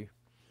 each day.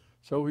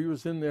 So he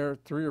was in there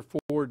 3 or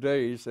 4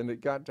 days, and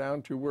it got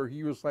down to where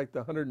he was like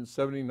the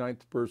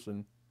 179th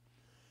person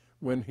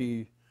when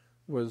he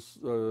was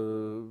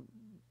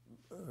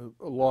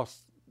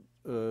lost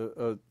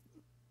a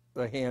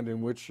hand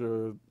in which,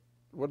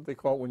 what do they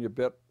call it when you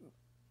bet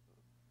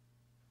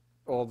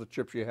all the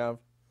chips you have?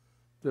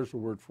 There's a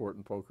word for it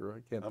in poker.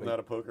 I can't think. I'm not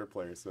a poker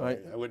player, so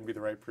I wouldn't be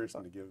the right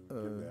person to give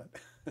that.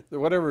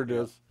 Whatever it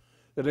is,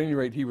 at any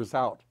rate, he was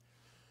out.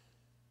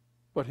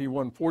 But he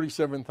won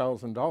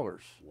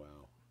 $47,000.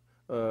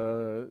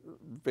 Wow.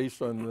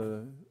 Based on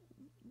the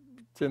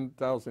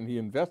 $10,000 he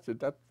invested.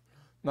 That's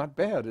not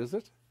bad, is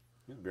it?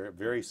 Very,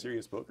 very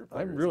serious poker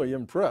player. I'm really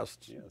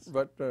impressed. Yes.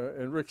 But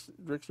and Rick's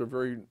a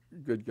very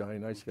good guy,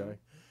 nice guy.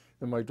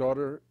 And my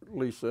daughter,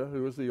 Lisa,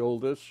 who is the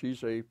oldest,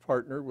 she's a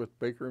partner with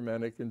Baker,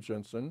 Manick, and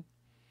Jensen.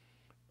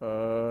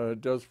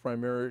 Does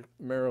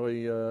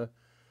primarily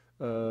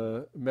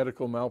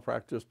medical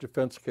malpractice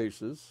defense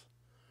cases.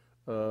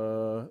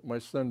 My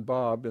son,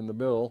 Bob, in the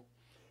middle,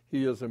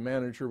 he is a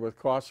manager with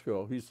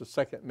Costco. He's the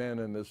second man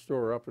in the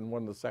store up in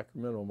one of the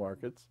Sacramento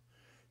markets.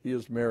 He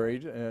is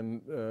married,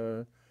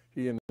 and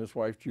he and his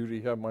wife,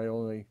 Judy, have my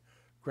only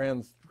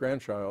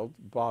grandchild,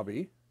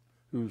 Bobby,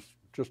 who's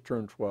just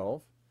turned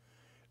 12.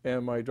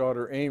 And my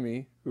daughter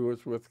Amy, who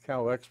is with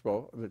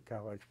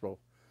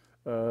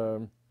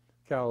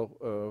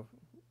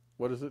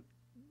what is it?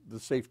 The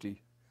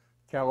safety,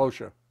 Cal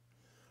OSHA.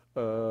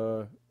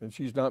 And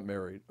she's not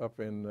married, up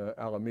in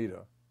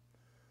Alameda.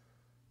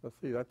 Let's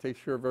see, that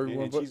takes care of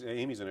everyone. And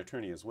Amy's an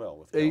attorney as well.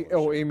 With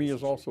Amy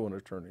is also an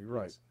attorney,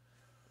 right.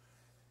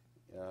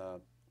 Yes.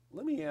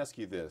 Let me ask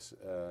you this,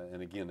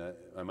 and again,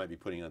 I might be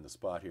putting you on the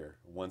spot here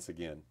once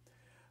again.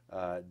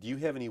 Do you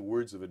have any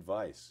words of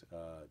advice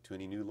to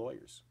any new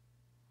lawyers?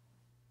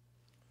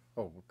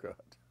 Oh, God.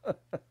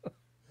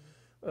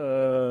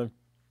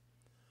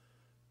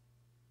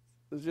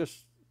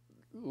 Just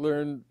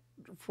learn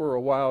for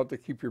a while to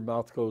keep your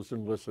mouth closed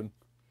and listen.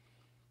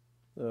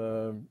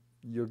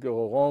 You'll go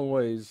a long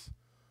ways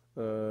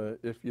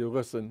if you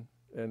listen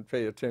and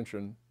pay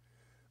attention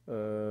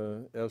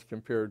as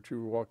compared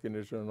to walking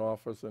into an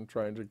office and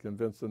trying to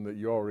convince them that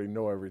you already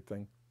know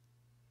everything.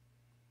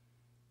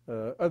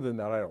 Other than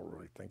that, I don't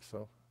really think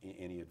so.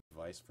 Any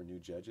advice for new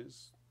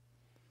judges?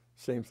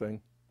 Same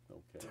thing.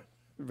 Okay.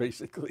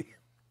 Basically.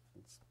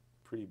 It's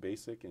pretty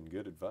basic and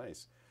good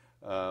advice.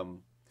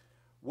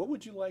 What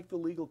would you like the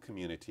legal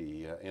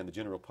community and the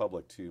general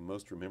public to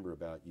most remember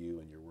about you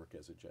and your work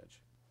as a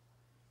judge?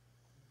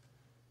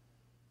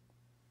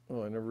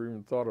 Well, I never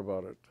even thought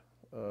about it.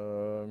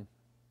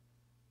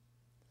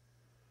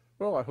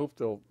 Well, I hope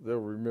they'll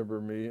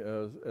remember me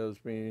as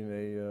being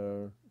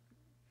a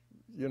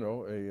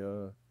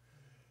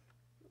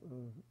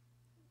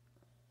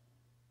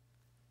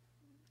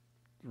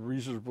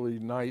reasonably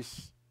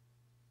nice,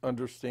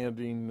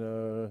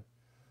 understanding,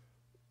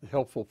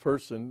 helpful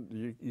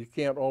person. You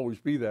can't always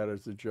be that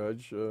as a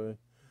judge. You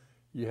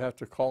have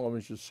to call them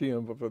as you see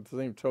them, but by the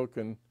same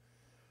token,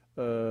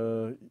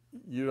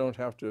 you don't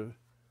have to.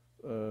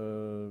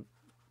 You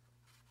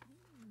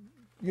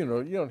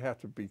don't have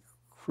to be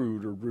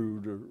crude or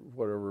rude or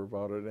whatever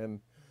about it.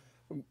 And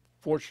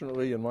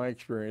fortunately, in my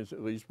experience,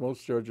 at least,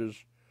 most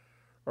judges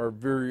are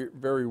very,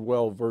 very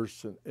well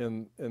versed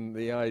in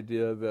the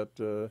idea that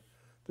the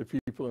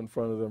people in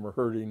front of them are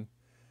hurting,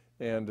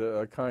 and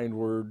a kind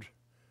word,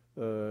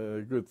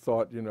 a good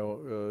thought,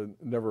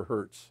 never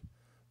hurts.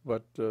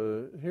 But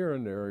here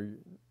and there,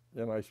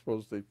 and I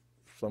suppose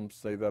some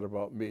say that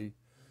about me,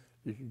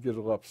 you can get a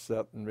little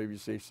upset and maybe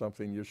say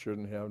something you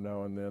shouldn't have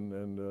now and then,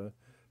 and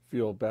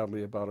feel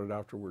badly about it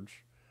afterwards.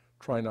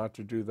 Try not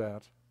to do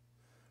that.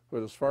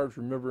 But as far as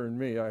remembering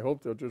me, I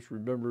hope they'll just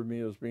remember me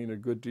as being a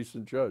good,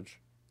 decent judge.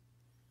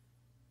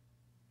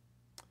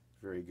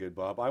 Very good,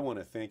 Bob. I want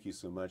to thank you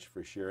so much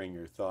for sharing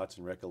your thoughts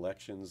and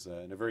recollections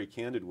in a very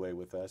candid way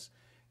with us.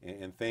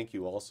 And thank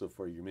you also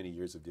for your many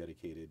years of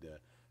dedicated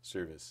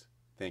service.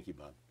 Thank you,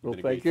 Bob. Well,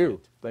 thank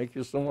you. Thank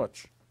you so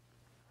much.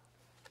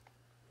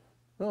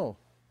 No,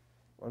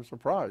 I'm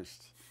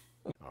surprised.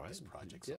 All right, projects.